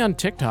 Follow me on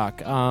TikTok.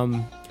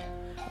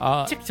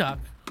 TikTok.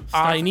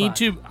 I need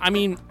to. I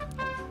mean,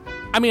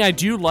 I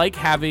do like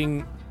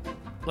having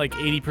like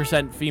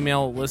 80%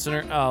 female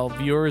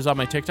viewers on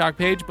my TikTok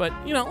page, but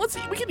we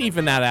can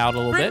even that out a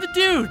little Bring bit.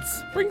 the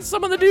dudes. Bring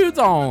some of the dudes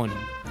on.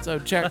 So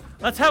check.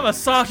 Let's have a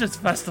sausage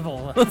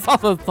festival. Let's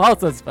have a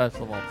sausage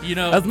festival.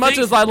 As much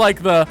as I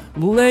like the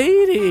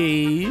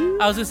ladies.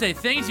 I was gonna say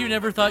things you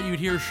never thought you'd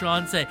hear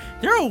Sean say.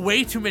 There are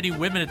way too many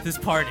women at this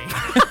party.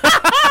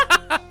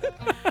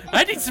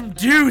 I need some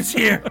dudes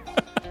here.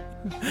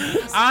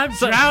 I'm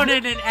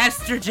drowning in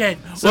estrogen.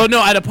 So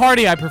no, at a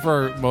party I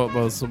prefer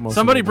most.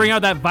 Somebody women. bring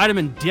out that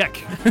vitamin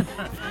dick.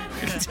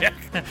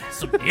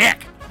 Some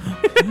dick.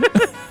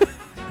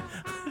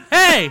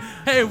 Hey,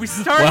 we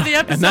started the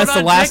episode and that's on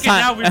the last dick, and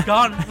now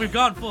time- we've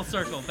gone full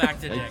circle back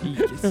to dick.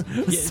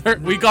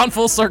 We gone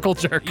full circle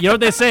jerk. You know what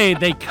they say?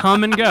 They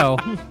come and go.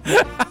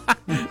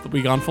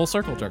 We gone full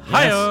circle jerk.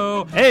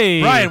 Hi-yo.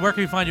 Hey. Brian, where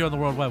can we find you on the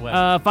World Wide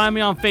Web? Find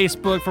me on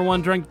Facebook for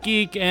One Drunk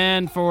Geek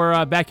and for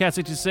Backcat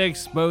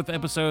 66. Both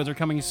episodes are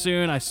coming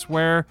soon, I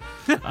swear.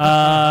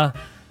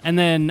 And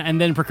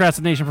then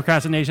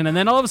procrastination, and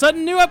then all of a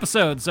sudden new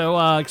episodes.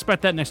 So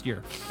expect that next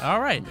year. All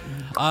right.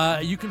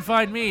 You can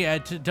find me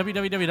at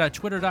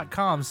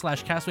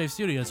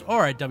www.twitter.com/CastwaveStudios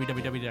or at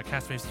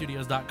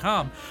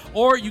www.castwavestudios.com.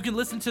 Or you can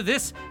listen to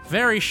this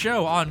very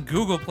show on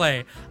Google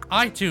Play,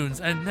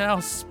 iTunes, and now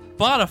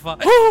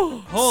Spotify.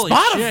 Holy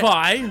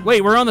Spotify. shit.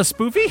 Wait, we're on the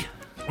spoofy?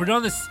 We're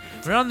on the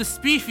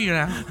Speefy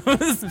now.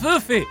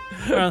 Spoofy.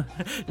 Did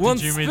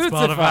you mean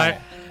Spotify?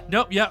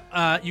 Nope, yep.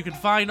 You can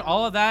find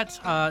all of that.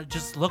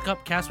 Just look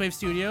up Castwave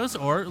Studios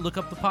or look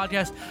up the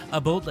podcast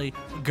Boldly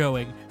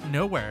Going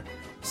Nowhere.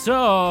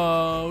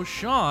 So,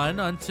 Sean,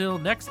 until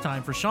next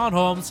time, for Sean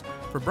Holmes,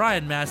 for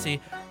Brian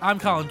Massey, I'm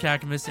Colin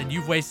Kakamas, and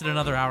you've wasted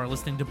another hour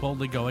listening to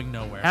Boldly Going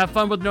Nowhere. Have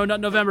fun with No Nut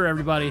November,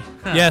 everybody.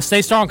 Yeah,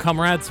 stay strong,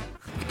 comrades.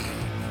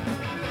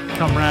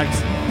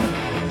 Comrades.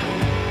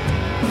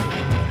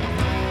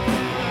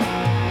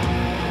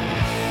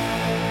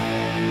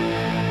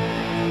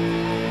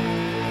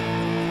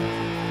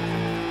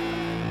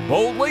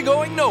 Boldly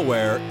Going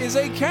Nowhere is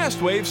a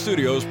Castwave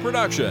Studios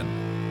production.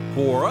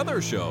 For other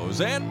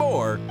shows and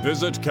more,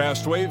 visit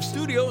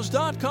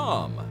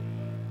castwavestudios.com.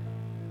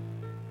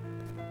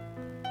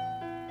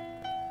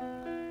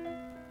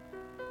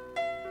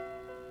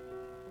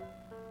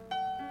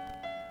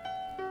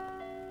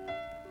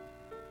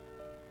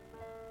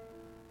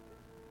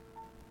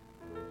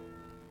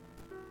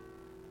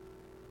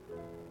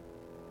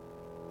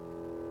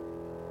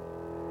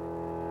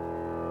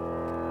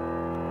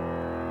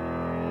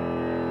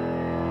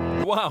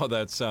 Wow,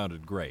 that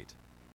sounded great.